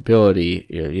responsibility,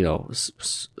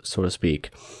 so to speak.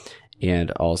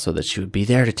 and also that she would be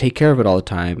there to take care of it all the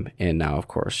time. And now, of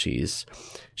course,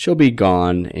 she'll be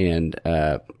gone, and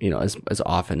as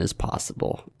often as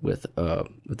possible with a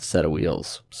set of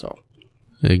wheels. So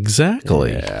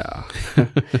exactly. Yeah.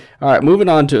 All right, moving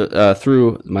on to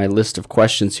through my list of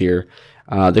questions here.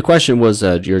 The question was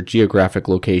your geographic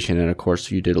location, and of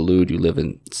course, you did allude you live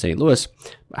in St. Louis.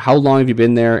 How long have you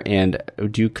been there, and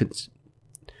do you?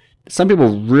 Some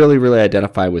people really, really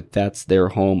identify with that's their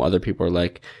home. Other people are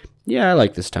like, yeah, I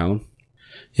like this town.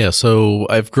 Yeah, so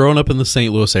I've grown up in the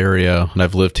St. Louis area, and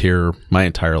I've lived here my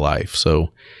entire life,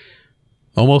 so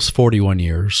almost 41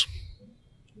 years.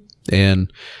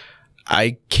 And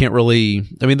I can't really,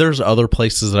 there's other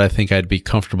places that I think I'd be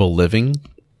comfortable living,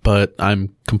 but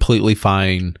I'm completely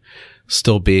fine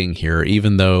still being here,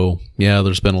 even though, yeah,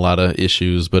 there's been a lot of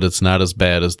issues, but it's not as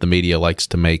bad as the media likes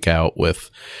to make out with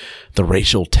the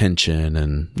racial tension.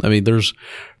 And I think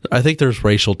there's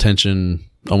racial tension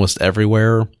almost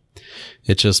everywhere.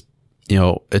 It just,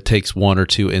 it takes one or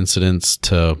two incidents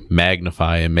to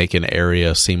magnify and make an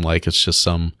area seem like it's just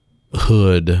some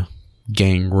hood,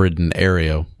 gang-ridden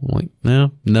area. I'm like,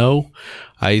 no.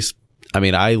 I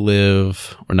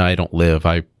don't live.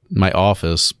 My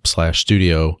office /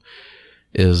 studio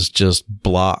is just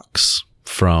blocks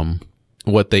from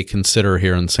what they consider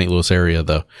here in the St. Louis area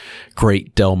the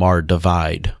Great Delmar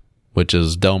Divide, which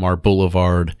is Delmar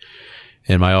Boulevard.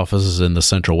 And my office is in the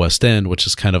Central West End, which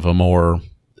is kind of a more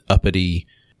uppity,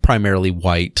 primarily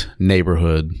white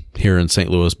neighborhood here in St.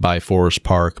 Louis by Forest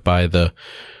Park, by the,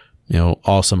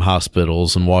 awesome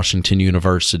hospitals and Washington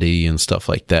University and stuff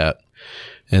like that.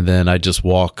 And then I just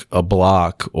walk a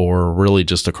block or really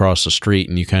just across the street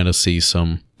and you kind of see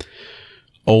some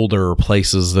older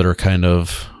places that are kind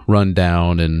of run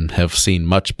down and have seen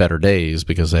much better days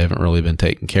because they haven't really been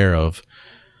taken care of.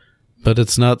 But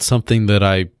it's not something that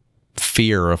I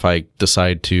fear if I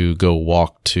decide to go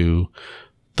walk to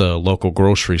the local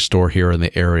grocery store here in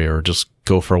the area or just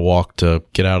go for a walk to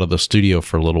get out of the studio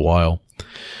for a little while.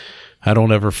 I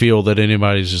don't ever feel that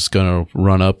anybody's just going to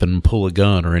run up and pull a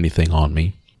gun or anything on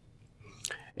me.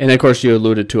 And of course, you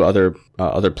alluded to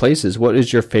other places. What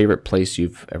is your favorite place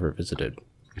you've ever visited?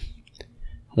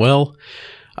 Well,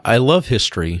 I love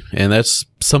history, and that's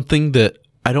something that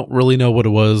I don't really know what it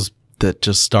was that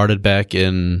just started back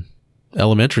in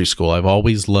elementary school. I've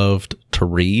always loved to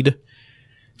read.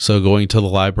 So going to the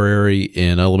library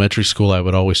in elementary school, I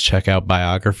would always check out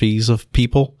biographies of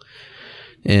people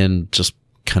and just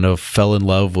kind of fell in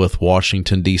love with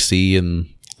Washington, D.C. and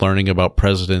learning about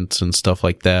presidents and stuff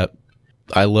like that.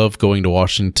 I love going to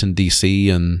Washington, D.C.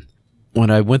 And when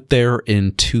I went there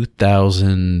in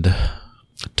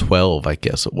 2012, I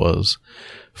guess it was,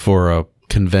 for a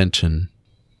convention,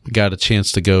 got a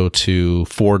chance to go to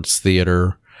Ford's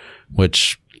Theater,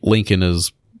 which Lincoln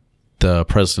is the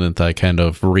president that I kind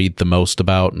of read the most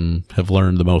about and have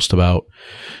learned the most about.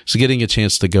 So getting a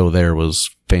chance to go there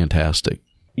was fantastic.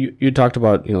 You talked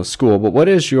about, school, but what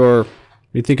is you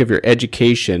think of your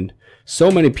education?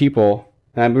 So many people,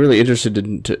 and I'm really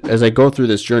interested as I go through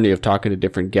this journey of talking to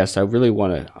different guests, I really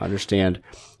want to understand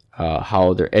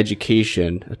how their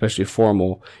education, especially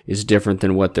formal, is different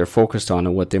than what they're focused on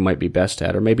and what they might be best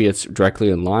at, or maybe it's directly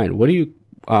in line.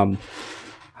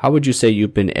 How would you say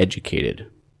you've been educated?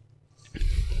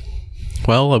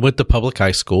 Well, I went to public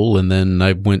high school, and then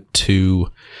I went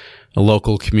to a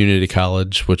local community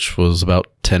college, which was about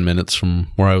 10 minutes from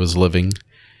where I was living.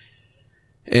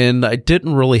 And I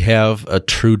didn't really have a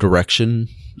true direction.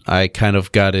 I kind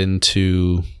of got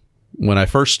into, when I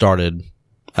first started,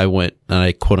 I went and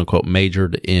I quote unquote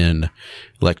majored in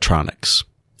electronics.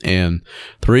 And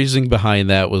the reasoning behind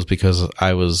that was because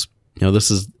I was,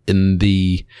 this is in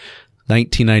the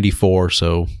 1994,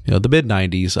 so, the mid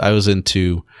 90s, I was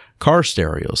into car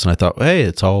stereos. And I thought, hey,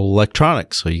 it's all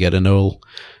electronics. So you got to know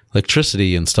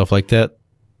electricity and stuff like that.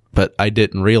 But I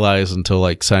didn't realize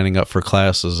until signing up for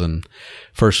classes and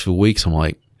first few weeks, I'm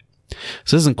like,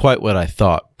 this isn't quite what I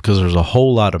thought because there's a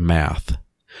whole lot of math.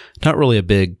 Not really a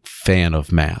big fan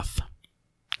of math.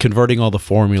 Converting all the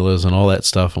formulas and all that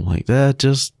stuff, I'm like,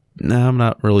 I'm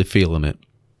not really feeling it.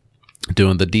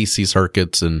 Doing the DC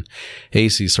circuits and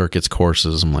AC circuits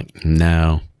courses, I'm like,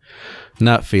 no,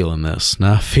 not feeling this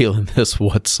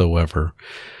whatsoever.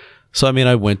 So,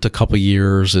 I went a couple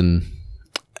years and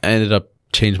I ended up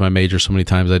changing my major so many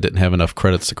times I didn't have enough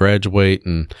credits to graduate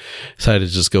and decided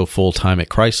to just go full-time at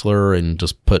Chrysler and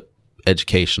just put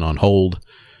education on hold.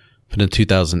 But in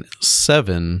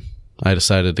 2007, I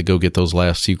decided to go get those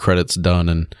last few credits done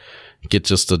and get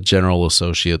just the general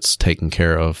associates taken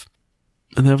care of.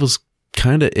 And that was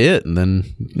kind of it. And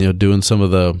then, doing some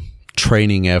of the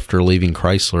training after leaving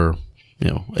Chrysler,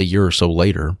 a year or so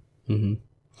later, Mm-hmm.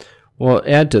 Well,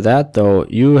 add to that, though,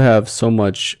 you have so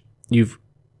much, you've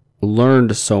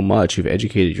learned so much, you've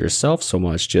educated yourself so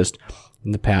much just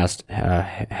in the past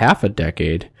half a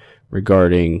decade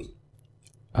regarding,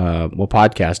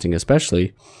 podcasting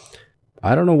especially.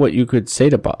 I don't know what you could say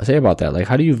about that. Like,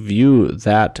 how do you view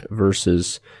that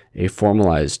versus a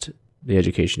formalized the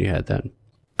education you had then?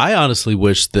 I honestly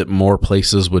wish that more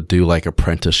places would do like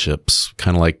apprenticeships,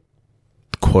 kind of like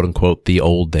quote unquote the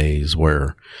old days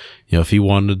where, if you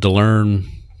wanted to learn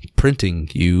printing,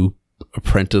 you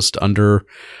apprenticed under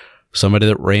somebody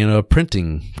that ran a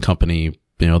printing company,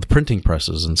 the printing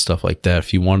presses and stuff like that.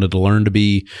 If you wanted to learn to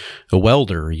be a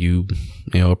welder, you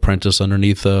apprentice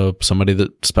underneath somebody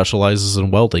that specializes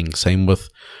in welding. Same with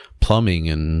plumbing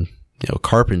and,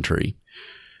 carpentry.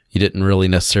 You didn't really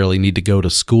necessarily need to go to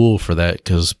school for that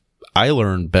because I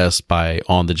learned best by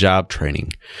on-the-job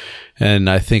training. And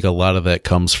I think a lot of that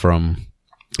comes from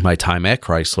my time at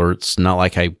Chrysler. It's not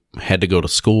like I had to go to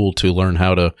school to learn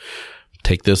how to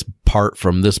take this part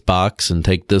from this box and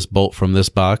take this bolt from this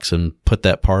box and put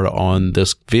that part on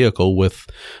this vehicle with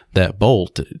that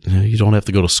bolt. You don't have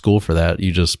to go to school for that.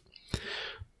 You just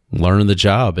learn the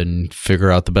job and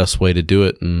figure out the best way to do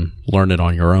it and learn it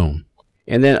on your own.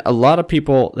 And then a lot of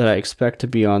people that I expect to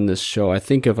be on this show, I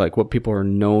think of like what people are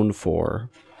known for.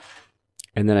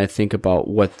 And then I think about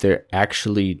what they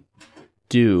actually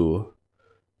do.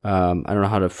 I don't know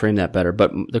how to frame that better,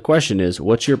 but the question is,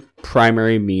 what's your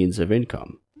primary means of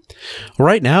income?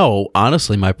 Right now,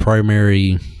 honestly, my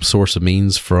primary source of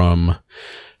means for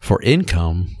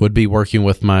income would be working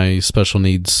with my special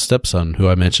needs stepson, who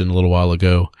I mentioned a little while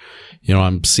ago.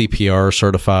 I'm CPR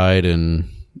certified and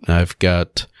I've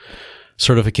got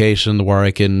certification where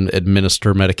I can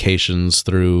administer medications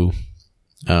through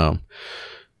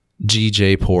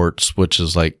GJ ports, which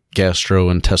is like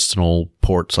gastrointestinal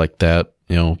ports like that.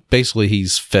 Basically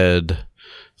he's fed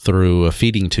through a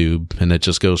feeding tube and it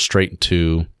just goes straight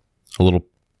into a little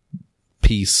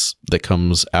piece that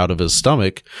comes out of his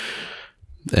stomach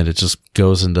and it just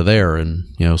goes into there. And,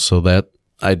 so that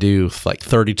I do like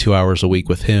 32 hours a week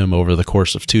with him over the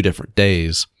course of 2 different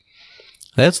days.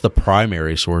 That's the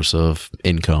primary source of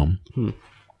income.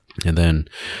 And then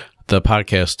the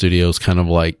podcast studio is kind of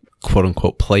like quote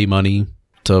unquote play money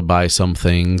to buy some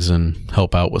things and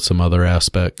help out with some other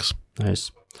aspects.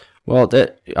 Nice. Well,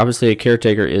 that obviously a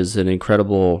caretaker is an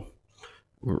incredible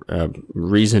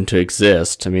reason to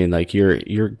exist. I mean, like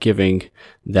you're giving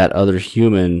that other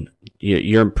human,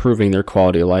 you're improving their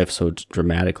quality of life so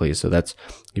dramatically. So that's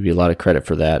give you a lot of credit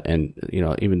for that. And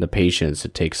even the patience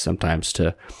it takes sometimes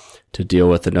to deal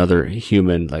with another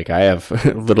human. Like I have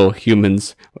little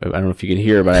humans. I don't know if you can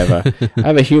hear, but I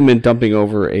have a human dumping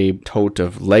over a tote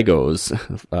of Legos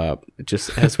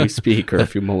just as we speak or a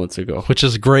few moments ago. Which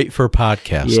is great for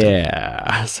podcasting.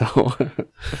 Yeah. So,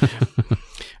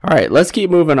 all right, let's keep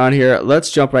moving on here. Let's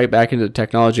jump right back into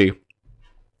technology.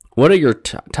 What are your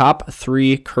top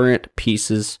 3 current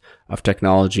pieces of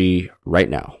technology right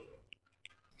now?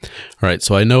 All right,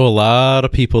 so I know a lot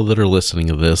of people that are listening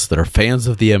to this that are fans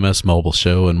of the MS Mobile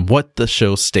Show and what the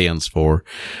show stands for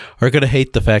are going to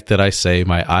hate the fact that I say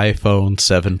my iPhone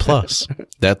 7 Plus.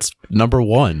 That's number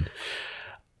 1.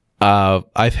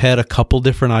 I've had a couple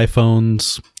different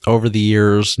iPhones over the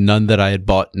years, none that I had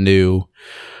bought new.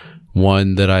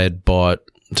 One that I had bought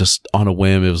just on a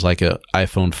whim. It was like an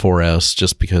iPhone 4S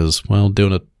just because,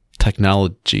 doing a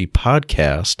technology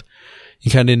podcast,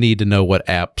 you kind of need to know what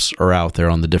apps are out there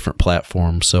on the different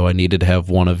platforms. So I needed to have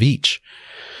one of each.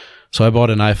 So I bought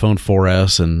an iPhone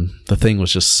 4S and the thing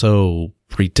was just so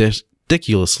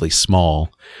ridiculously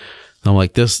small. I'm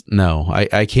like,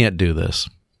 I can't do this.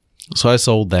 So I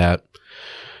sold that.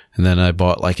 And then I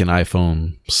bought like an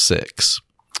iPhone 6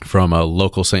 from a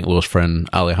local St. Louis friend,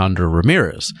 Alejandro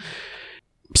Ramirez.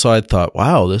 So I thought,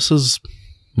 wow, this is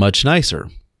much nicer.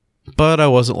 But I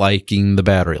wasn't liking the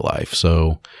battery life.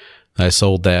 So I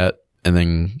sold that, and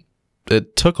then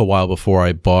it took a while before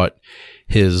I bought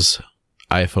his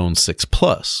iPhone 6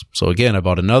 Plus. So again, I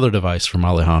bought another device from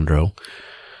Alejandro,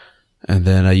 and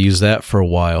then I used that for a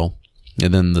while,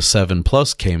 and then the 7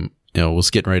 Plus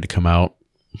was getting ready to come out,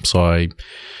 so I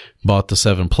bought the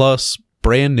 7 Plus,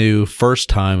 brand new, first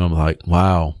time. I'm like,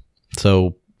 wow.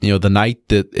 So, the night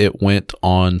that it went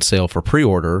on sale for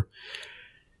pre-order,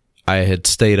 I had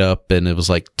stayed up, and it was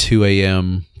like 2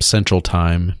 a.m. Central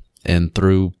Time, and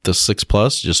through the 6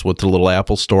 Plus, just with the little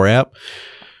Apple Store app,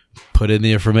 put in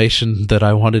the information that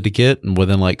I wanted to get. And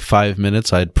within like 5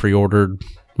 minutes, I'd pre-ordered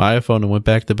my iPhone and went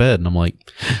back to bed. And I'm like,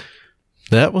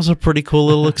 that was a pretty cool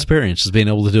little experience, just being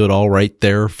able to do it all right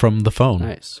there from the phone.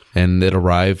 Nice. And it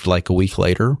arrived like a week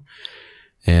later.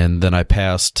 And then I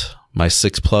passed my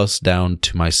 6 Plus down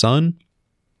to my son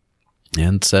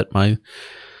and set my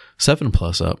 7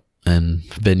 Plus up, and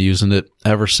been using it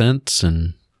ever since,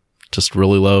 and just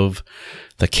really love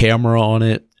the camera on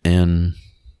it. And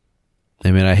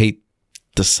I mean, I hate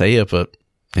to say it, but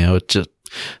it just,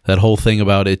 that whole thing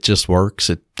about it just works.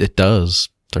 It does.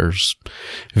 There's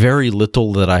very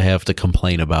little that I have to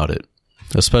complain about it,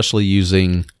 especially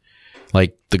using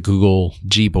like the Google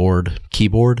Gboard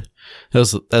keyboard.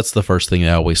 That's the first thing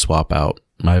I always swap out.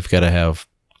 I've got to have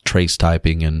trace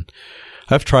typing, and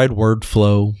I've tried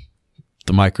WordFlow,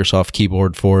 the Microsoft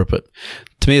keyboard for it, but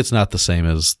to me it's not the same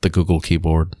as the Google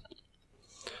keyboard.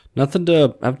 Nothing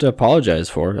to have to apologize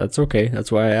for. That's okay.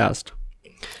 That's why I asked.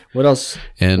 What else?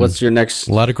 And what's your next?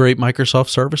 A lot of great Microsoft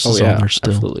services on there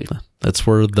still. Absolutely. That's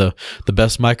where the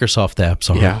best Microsoft apps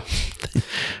are. Yeah.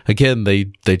 Again,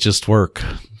 they just work,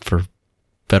 for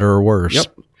better or worse.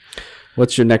 Yep.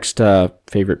 What's your next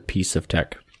favorite piece of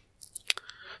tech?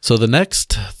 So the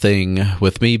next thing,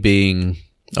 with me being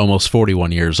almost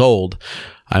 41 years old,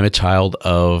 I'm a child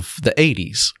of the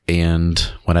 80s. And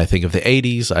when I think of the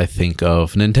 80s, I think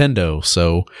of Nintendo.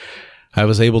 So I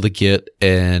was able to get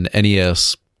an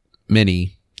NES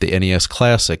Mini, the NES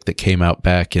Classic, that came out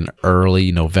back in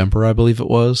early November, I believe it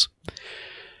was.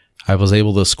 I was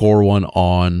able to score one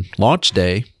on launch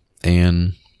day,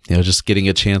 and just getting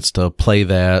a chance to play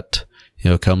that,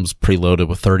 comes preloaded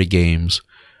with 30 games.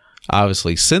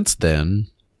 Obviously, since then,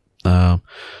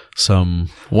 some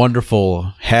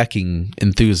wonderful hacking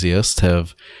enthusiasts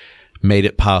have made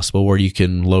it possible where you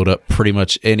can load up pretty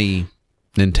much any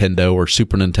Nintendo or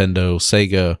Super Nintendo,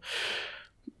 Sega,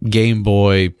 Game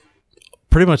Boy,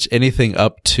 pretty much anything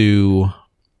up to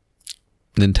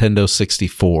Nintendo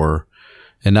 64.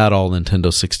 And not all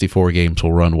Nintendo 64 games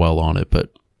will run well on it,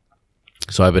 but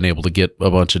so I've been able to get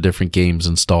a bunch of different games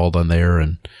installed on there,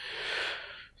 and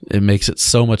it makes it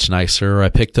so much nicer. I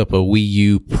picked up a Wii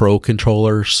U Pro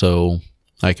controller so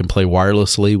I can play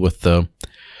wirelessly with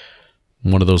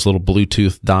one of those little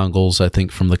Bluetooth dongles, I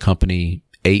think from the company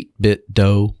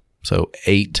 8BitDo. So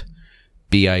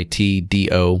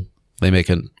 8BitDo. They make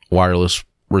a wireless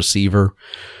receiver,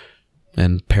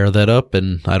 and pair that up,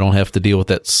 and I don't have to deal with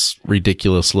that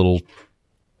ridiculous little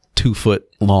 2-foot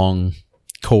long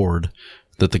cord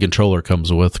that the controller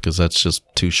comes with, because that's just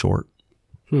too short.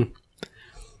 But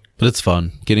it's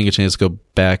fun getting a chance to go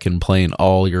back and playing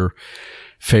all your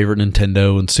favorite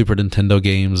Nintendo and Super Nintendo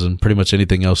games and pretty much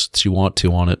anything else that you want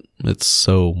to on it. It's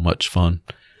so much fun.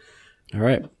 All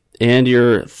right. And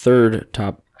your third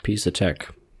top piece of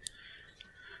tech?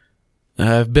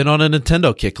 I've been on a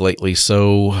Nintendo kick lately,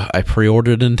 so I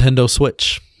pre-ordered a Nintendo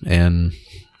Switch, and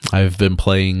I've been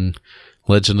playing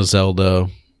Legend of Zelda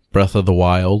Breath of the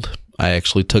Wild. I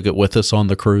actually took it with us on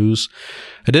the cruise.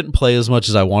 I didn't play as much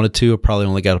as I wanted to. I probably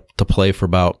only got to play for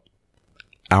about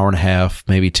an hour and a half,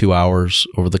 maybe 2 hours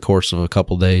over the course of a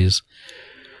couple days.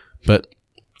 But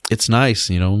it's nice,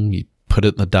 you put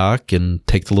it in the dock and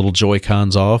take the little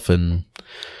Joy-Cons off and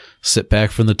sit back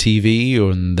from the TV,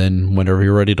 and then whenever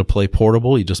you're ready to play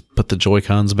portable, you just put the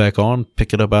Joy-Cons back on,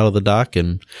 pick it up out of the dock,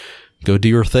 and go do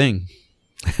your thing.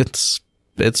 It's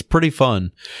pretty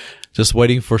fun. Just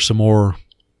waiting for some more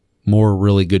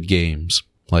really good games,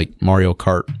 like Mario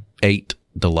Kart 8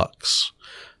 Deluxe.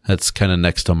 That's kind of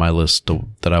next on my list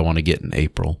that I want to get in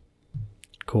April.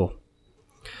 Cool.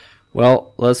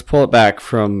 Well, let's pull it back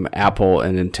from Apple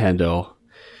and Nintendo.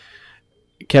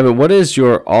 Kevin, what is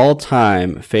your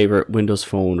all-time favorite Windows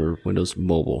Phone or Windows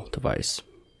Mobile device?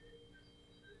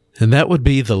 And that would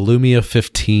be the Lumia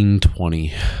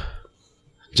 1520.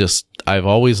 I've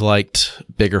always liked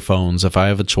bigger phones. If I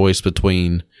have a choice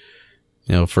between,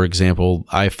 for example,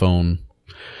 iPhone,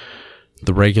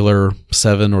 the regular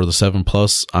 7 or the 7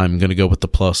 Plus, I'm going to go with the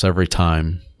Plus every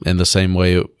time. In the same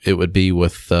way it would be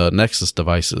with Nexus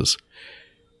devices.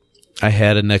 I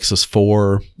had a Nexus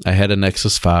 4, I had a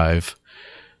Nexus 5,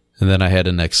 and then I had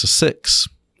a Nexus 6.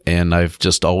 And I've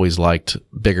just always liked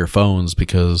bigger phones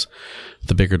because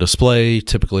the bigger display,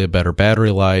 typically a better battery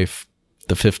life.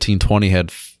 The 1520 had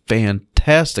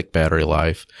fantastic battery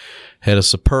life, had a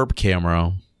superb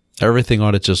camera. Everything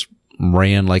on it just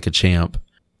ran like a champ.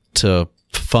 To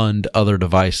fund other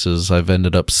devices, I've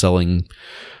ended up selling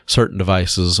certain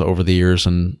devices over the years,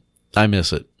 and I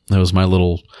miss it. That was my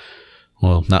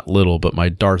not little, but my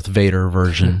Darth Vader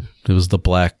version. It was the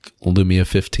black Lumia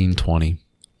 1520.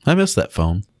 I miss that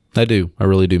phone. I do. I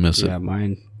really do miss it. Yeah,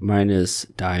 mine is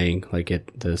dying.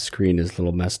 The screen is a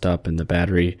little messed up, and the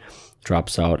battery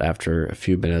drops out after a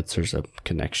few minutes. There's a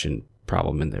connection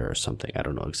problem in there or something. I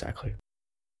don't know exactly.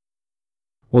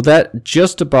 Well, that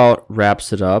just about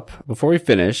wraps it up. Before we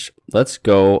finish, let's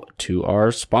go to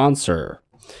our sponsor.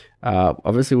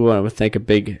 Obviously, we want to thank a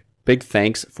big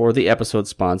thanks for the episode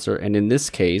sponsor. And in this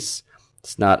case,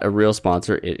 it's not a real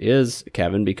sponsor. It is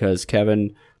Kevin, because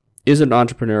Kevin is an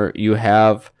entrepreneur.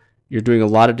 You're doing a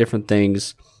lot of different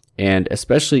things. And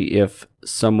especially if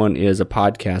someone is a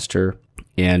podcaster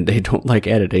and they don't like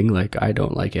editing, like I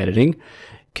don't like editing,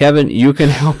 Kevin, you can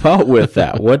help out with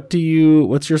that.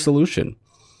 What's your solution?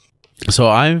 So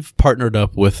I've partnered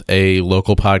up with a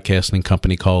local podcasting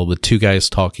company called the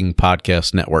 2GuysTalking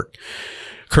Podcast Network.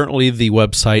 Currently, the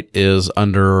website is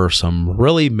under some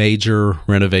really major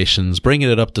renovations, bringing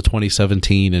it up to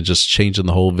 2017 and just changing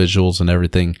the whole visuals and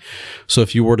everything. So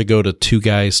if you were to go to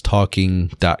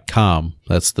 2guystalking.com,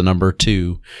 that's the number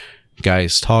 2,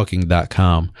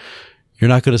 guystalking.com, you're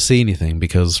not going to see anything,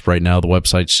 because right now the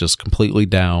website's just completely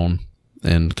down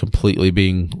and completely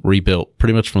being rebuilt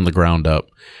pretty much from the ground up.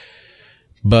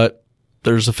 But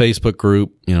there's a Facebook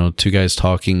group, 2 Guys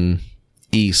Talking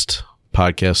East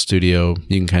podcast studio.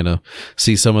 You can kind of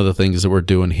see some of the things that we're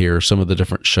doing here, some of the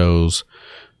different shows.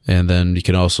 And then you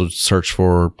can also search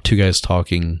for 2 Guys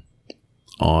Talking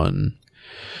on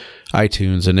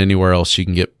iTunes and anywhere else you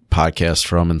can get podcasts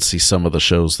from, and see some of the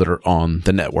shows that are on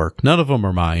the network. None of them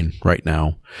are mine right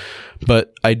now,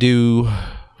 but I do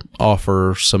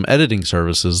offer some editing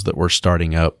services that we're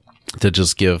starting up to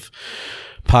just give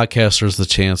podcasters the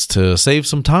chance to save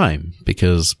some time,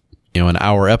 because an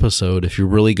hour episode, if you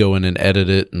really go in and edit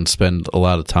it and spend a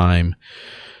lot of time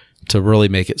to really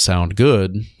make it sound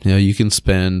good, you can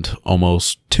spend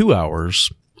almost 2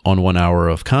 hours on 1 hour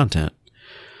of content.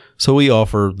 So we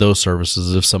offer those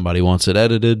services. If somebody wants it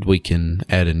edited, we can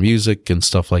add in music and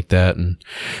stuff like that and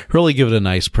really give it a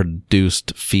nice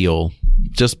produced feel.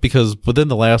 Just because within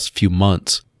the last few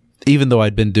months, even though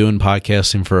I'd been doing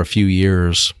podcasting for a few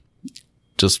years,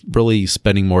 just really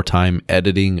spending more time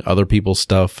editing other people's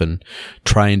stuff and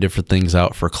trying different things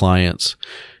out for clients,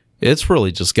 it's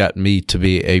really just gotten me to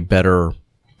be a better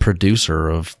producer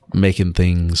of making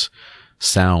things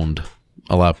sound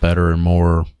a lot better and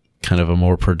more kind of a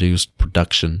more produced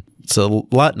production. It's a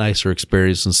lot nicer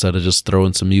experience instead of just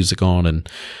throwing some music on and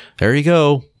there you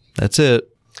go. That's it.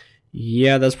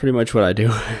 Yeah, that's pretty much what I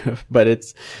do. But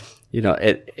it's,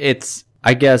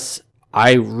 I guess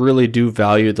I really do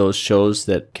value those shows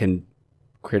that can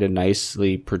create a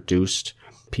nicely produced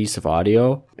piece of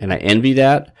audio, and I envy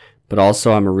that. But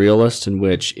also I'm a realist, in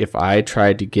which if I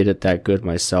tried to get it that good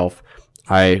myself,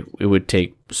 it would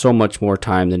take so much more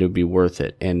time than it would be worth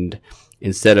it. And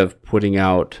instead of putting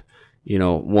out,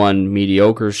 one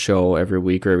mediocre show every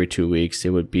week or every 2 weeks, it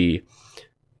would be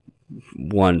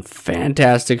one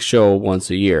fantastic show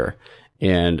once a year.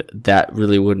 And that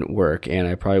really wouldn't work. And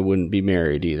I probably wouldn't be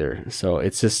married either. So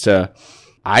it's just,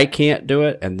 I can't do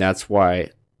it. And that's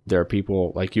why there are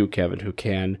people like you, Kevin, who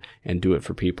can and do it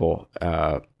for people.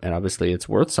 And obviously it's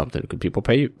worth something because people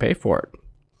pay for it.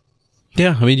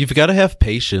 Yeah. I mean, you've got to have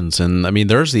patience. And I mean,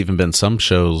 there's even been some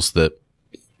shows that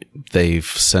they've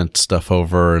sent stuff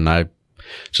over and I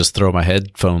just throw my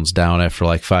headphones down after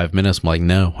like 5 minutes. I'm like,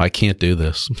 no, I can't do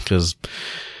this because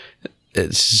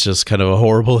it's just kind of a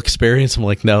horrible experience. I'm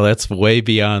like, no, that's way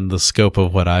beyond the scope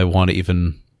of what I want to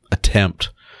even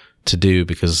attempt to do,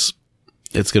 because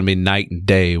it's going to be night and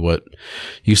day what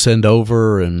you send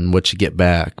over and what you get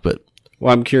back. But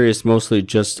well, I'm curious mostly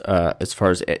just as far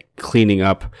as cleaning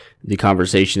up the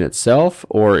conversation itself,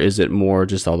 or is it more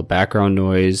just all the background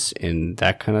noise and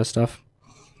that kind of stuff?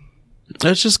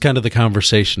 It's just kind of the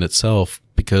conversation itself,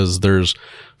 because there's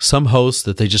some hosts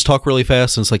that they just talk really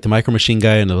fast and it's like the Micro Machine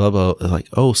guy and blah, blah, blah, like,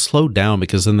 oh, slow down,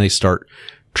 because then they start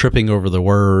tripping over the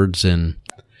words, and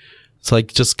it's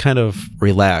like just kind of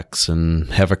relax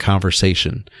and have a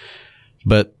conversation.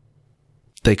 But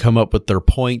they come up with their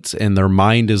points and their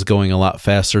mind is going a lot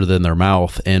faster than their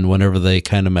mouth. And whenever they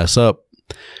kind of mess up,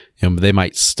 they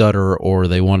might stutter or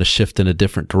they want to shift in a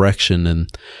different direction,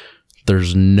 and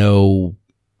there's no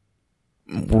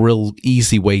real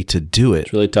easy way to do it.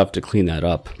 It's really tough to clean that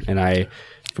up. And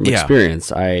from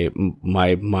experience,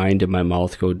 my mind and my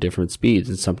mouth go different speeds,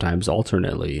 and sometimes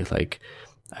alternately. Like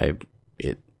I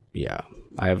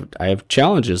have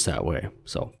challenges that way.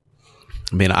 So,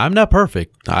 I mean, I'm not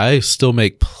perfect. I still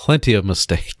make plenty of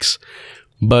mistakes,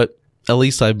 but at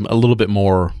least I'm a little bit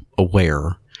more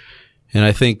aware. And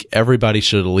I think everybody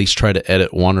should at least try to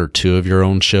edit 1 or 2 of your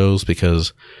own shows,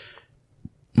 because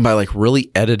by like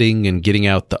really editing and getting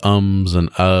out the ums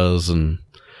and uhs and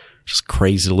just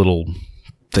crazy little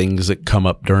things that come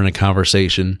up during a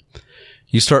conversation,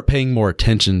 you start paying more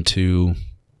attention to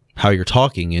how you're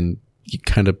talking, and you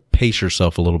kind of pace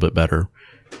yourself a little bit better.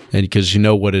 And because you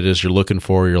know what it is you're looking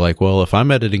for, you're like, well, if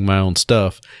I'm editing my own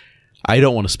stuff, I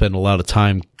don't want to spend a lot of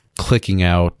time clicking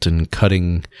out and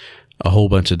cutting a whole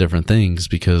bunch of different things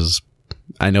because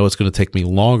I know it's going to take me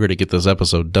longer to get this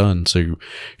episode done. So you're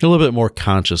a little bit more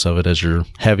conscious of it as you're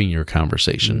having your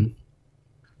conversation.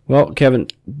 Well, Kevin,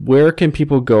 where can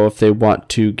people go if they want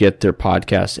to get their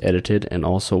podcast edited? And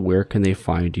also, where can they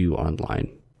find you online?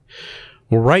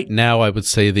 Well, right now, I would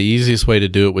say the easiest way to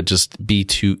do it would just be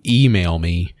to email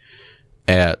me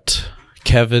at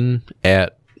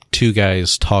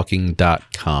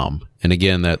kevin@2guystalking.com. And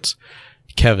again, that's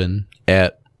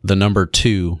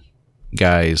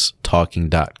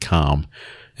kevin@2guystalking.com.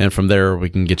 And from there, we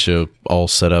can get you all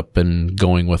set up and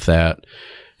going with that.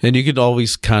 And you can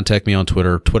always contact me on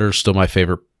Twitter. Twitter's still my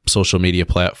favorite social media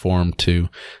platform to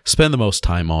spend the most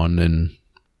time on. And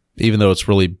even though it's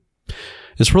really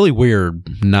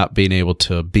weird not being able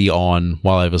to be on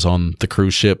while I was on the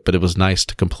cruise ship, but it was nice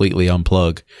to completely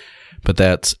unplug. But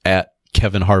that's at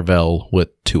Kevin Harvell with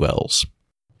 2 L's.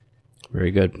 Very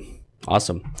good.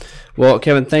 Awesome. Well,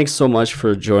 Kevin, thanks so much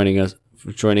for joining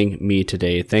me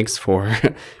today. Thanks for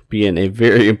being a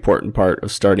very important part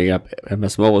of starting up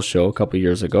MS Mobile Show a couple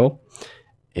years ago.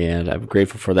 And I'm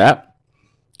grateful for that.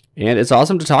 And it's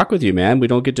awesome to talk with you, man. We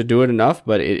don't get to do it enough,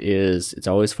 but it's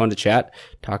always fun to chat,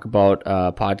 talk about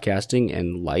podcasting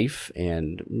and life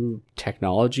and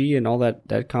technology and all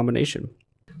that combination.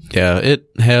 Yeah, it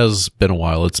has been a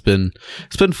while. It's been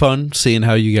fun seeing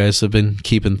how you guys have been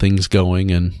keeping things going,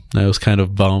 and I was kind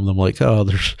of bummed. I'm like, oh,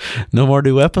 there's no more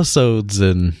new episodes,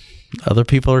 and other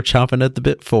people are chomping at the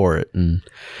bit for it, and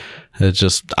it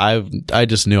just I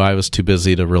just knew I was too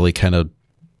busy to really kind of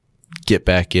get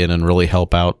back in and really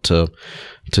help out to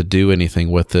do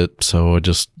anything with it. So I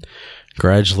just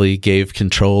gradually gave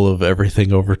control of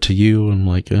everything over to you. I'm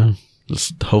like,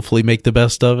 just hopefully make the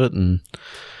best of it and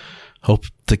hope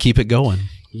to keep it going.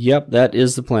 Yep, that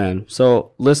is the plan.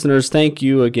 So, listeners, thank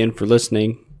you again for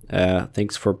listening.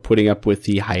 Thanks for putting up with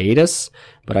the hiatus.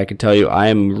 But I can tell you, I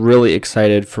am really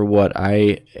excited for what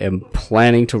I am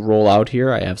planning to roll out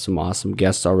here. I have some awesome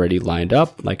guests already lined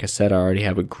up. Like I said, I already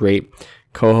have a great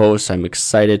co-host. I'm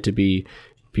excited to be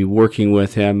working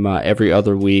with him every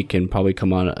other week and probably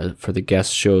come on for the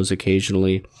guest shows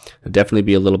occasionally. It'll definitely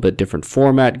be a little bit different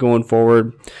format going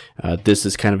forward. This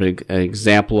is kind of an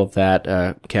example of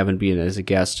that, Kevin being as a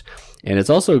guest. And it's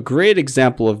also a great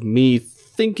example of me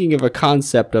thinking of a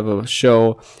concept of a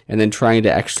show and then trying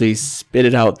to actually spit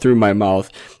it out through my mouth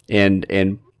and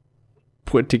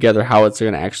put together how it's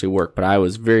going to actually work. But I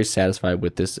was very satisfied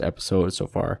with this episode so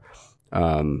far.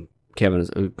 Kevin,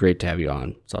 it's great to have you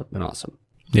on. So it's been awesome.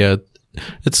 Yeah,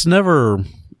 it's never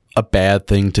a bad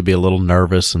thing to be a little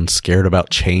nervous and scared about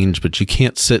change, but you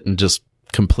can't sit and just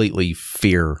completely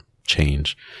fear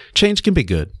change. Change can be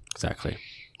good. Exactly.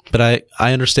 But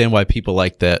I understand why people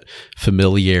like that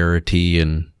familiarity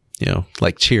and,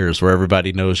 like Cheers, where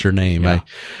everybody knows your name. Yeah.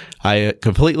 I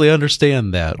completely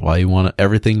understand that, why you want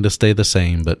everything to stay the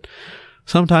same. But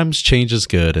sometimes change is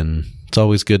good, and it's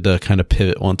always good to kind of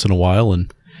pivot once in a while.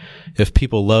 And if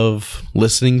people love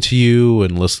listening to you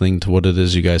and listening to what it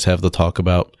is you guys have to talk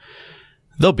about,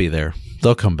 they'll be there.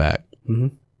 They'll come back.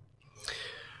 Mm-hmm.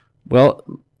 Well,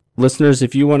 listeners,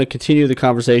 if you want to continue the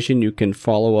conversation, you can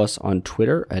follow us on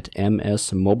Twitter at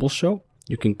MS Mobile Show.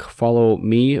 You can follow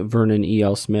me, Vernon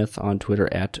E.L. Smith, on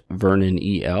Twitter at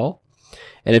VernonEL.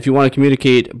 And if you want to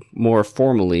communicate more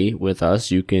formally with us,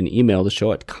 you can email the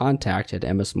show at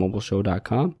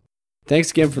contact@msmobileshow.com.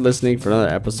 Thanks again for listening for another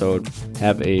episode.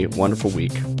 Have a wonderful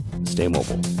week. Stay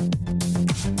mobile.